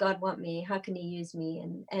does God want me, how can he use me,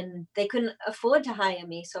 and they couldn't afford to hire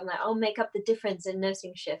me, so I'm like, I'll make up the difference in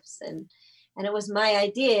nursing shifts, and it was my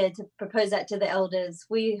idea to propose that to the elders.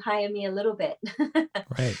 Will you hire me a little bit?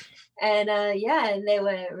 Right. And and they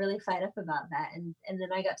were really fired up about that, and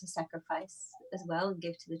then I got to sacrifice as well and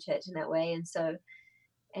give to the church in that way. And so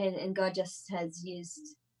and God just has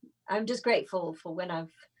used, I'm just grateful for when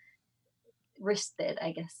I've risked it,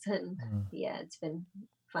 I guess. And it's been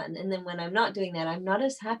fun. And then when I'm not doing that, I'm not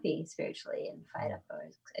as happy spiritually and fired up or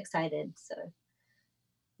excited. So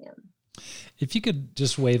yeah. If you could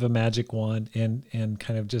just wave a magic wand and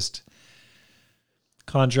kind of just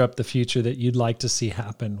conjure up the future that you'd like to see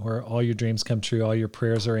happen, where all your dreams come true, all your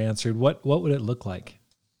prayers are answered, what would it look like?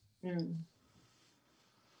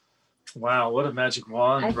 Wow, what a magic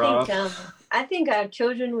wand, Rob. I think our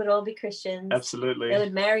children would all be Christians. Absolutely. They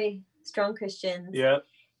would marry strong Christians. Yeah.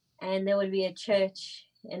 And there would be a church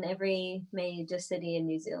in every major city in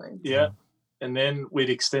New Zealand. Yeah. And then we'd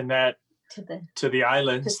extend that to the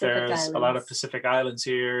islands. Pacific There's islands. A lot of Pacific islands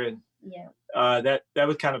here, and that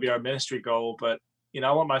would kind of be our ministry goal. But you know,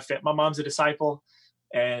 I want my mom's a disciple,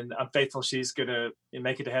 and I'm faithful she's gonna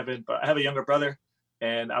make it to heaven. But I have a younger brother,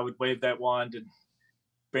 and I would wave that wand and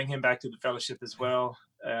bring him back to the fellowship as well,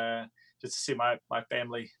 just to see my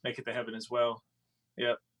family make it to heaven as well.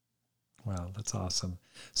 Yep. Wow, that's awesome.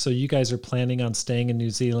 So you guys are planning on staying in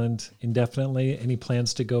New Zealand indefinitely? Any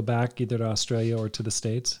plans to go back either to Australia or to the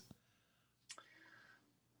States?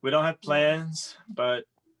 We don't have plans, but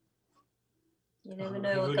you never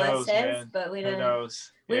know who what God knows, says, man? but we Who don't.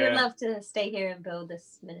 knows? We Yeah. would love to stay here and build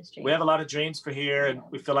this ministry. We have a lot of dreams for here, and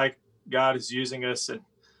we feel like God is using us and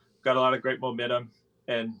got a lot of great momentum.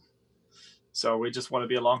 And so we just want to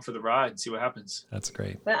be along for the ride and see what happens. That's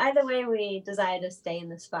great. But either way, we desire to stay in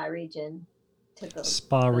the SPA region.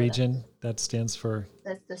 SPA region, that stands for?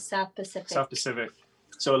 That's the South Pacific. South Pacific.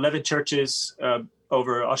 So 11 churches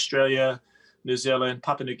over Australia, New Zealand,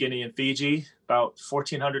 Papua New Guinea, and Fiji, about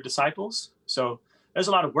 1,400 disciples. So there's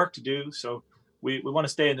a lot of work to do. So we want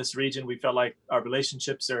to stay in this region. We felt like our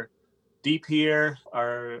relationships are deep here.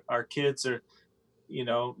 Our kids are,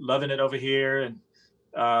 loving it over here,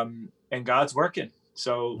 and God's working.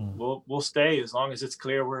 So we'll stay as long as it's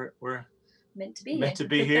clear we're meant to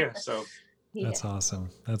be here. So that's awesome.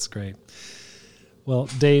 That's great. Well,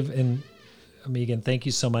 Dave and Megan, thank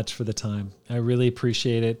you so much for the time. I really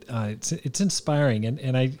appreciate it. It's inspiring.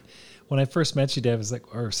 And when I first met you, Dave, it was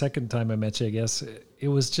like, or second time I met you, I guess, it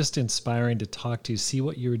was just inspiring to talk to you, see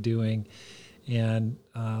what you were doing. And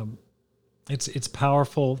it's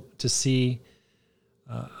powerful to see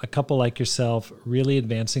a couple like yourself really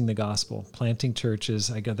advancing the gospel, planting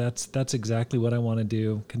churches. I go, that's exactly what I want to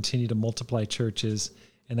do. Continue to multiply churches.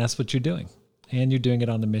 And that's what you're doing. And you're doing it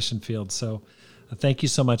on the mission field. So thank you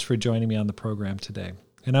so much for joining me on the program today.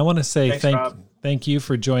 And I want to say thank you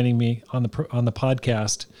for joining me on the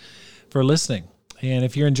podcast, for listening. And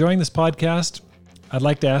if you're enjoying this podcast, I'd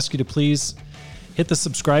like to ask you to please hit the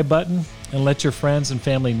subscribe button and let your friends and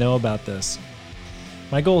family know about this.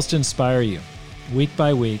 My goal is to inspire you week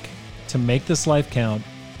by week to make this life count,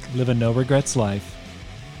 live a no regrets life,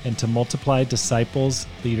 and to multiply disciples,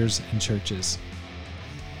 leaders, and churches.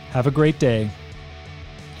 Have a great day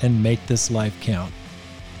and make this life count.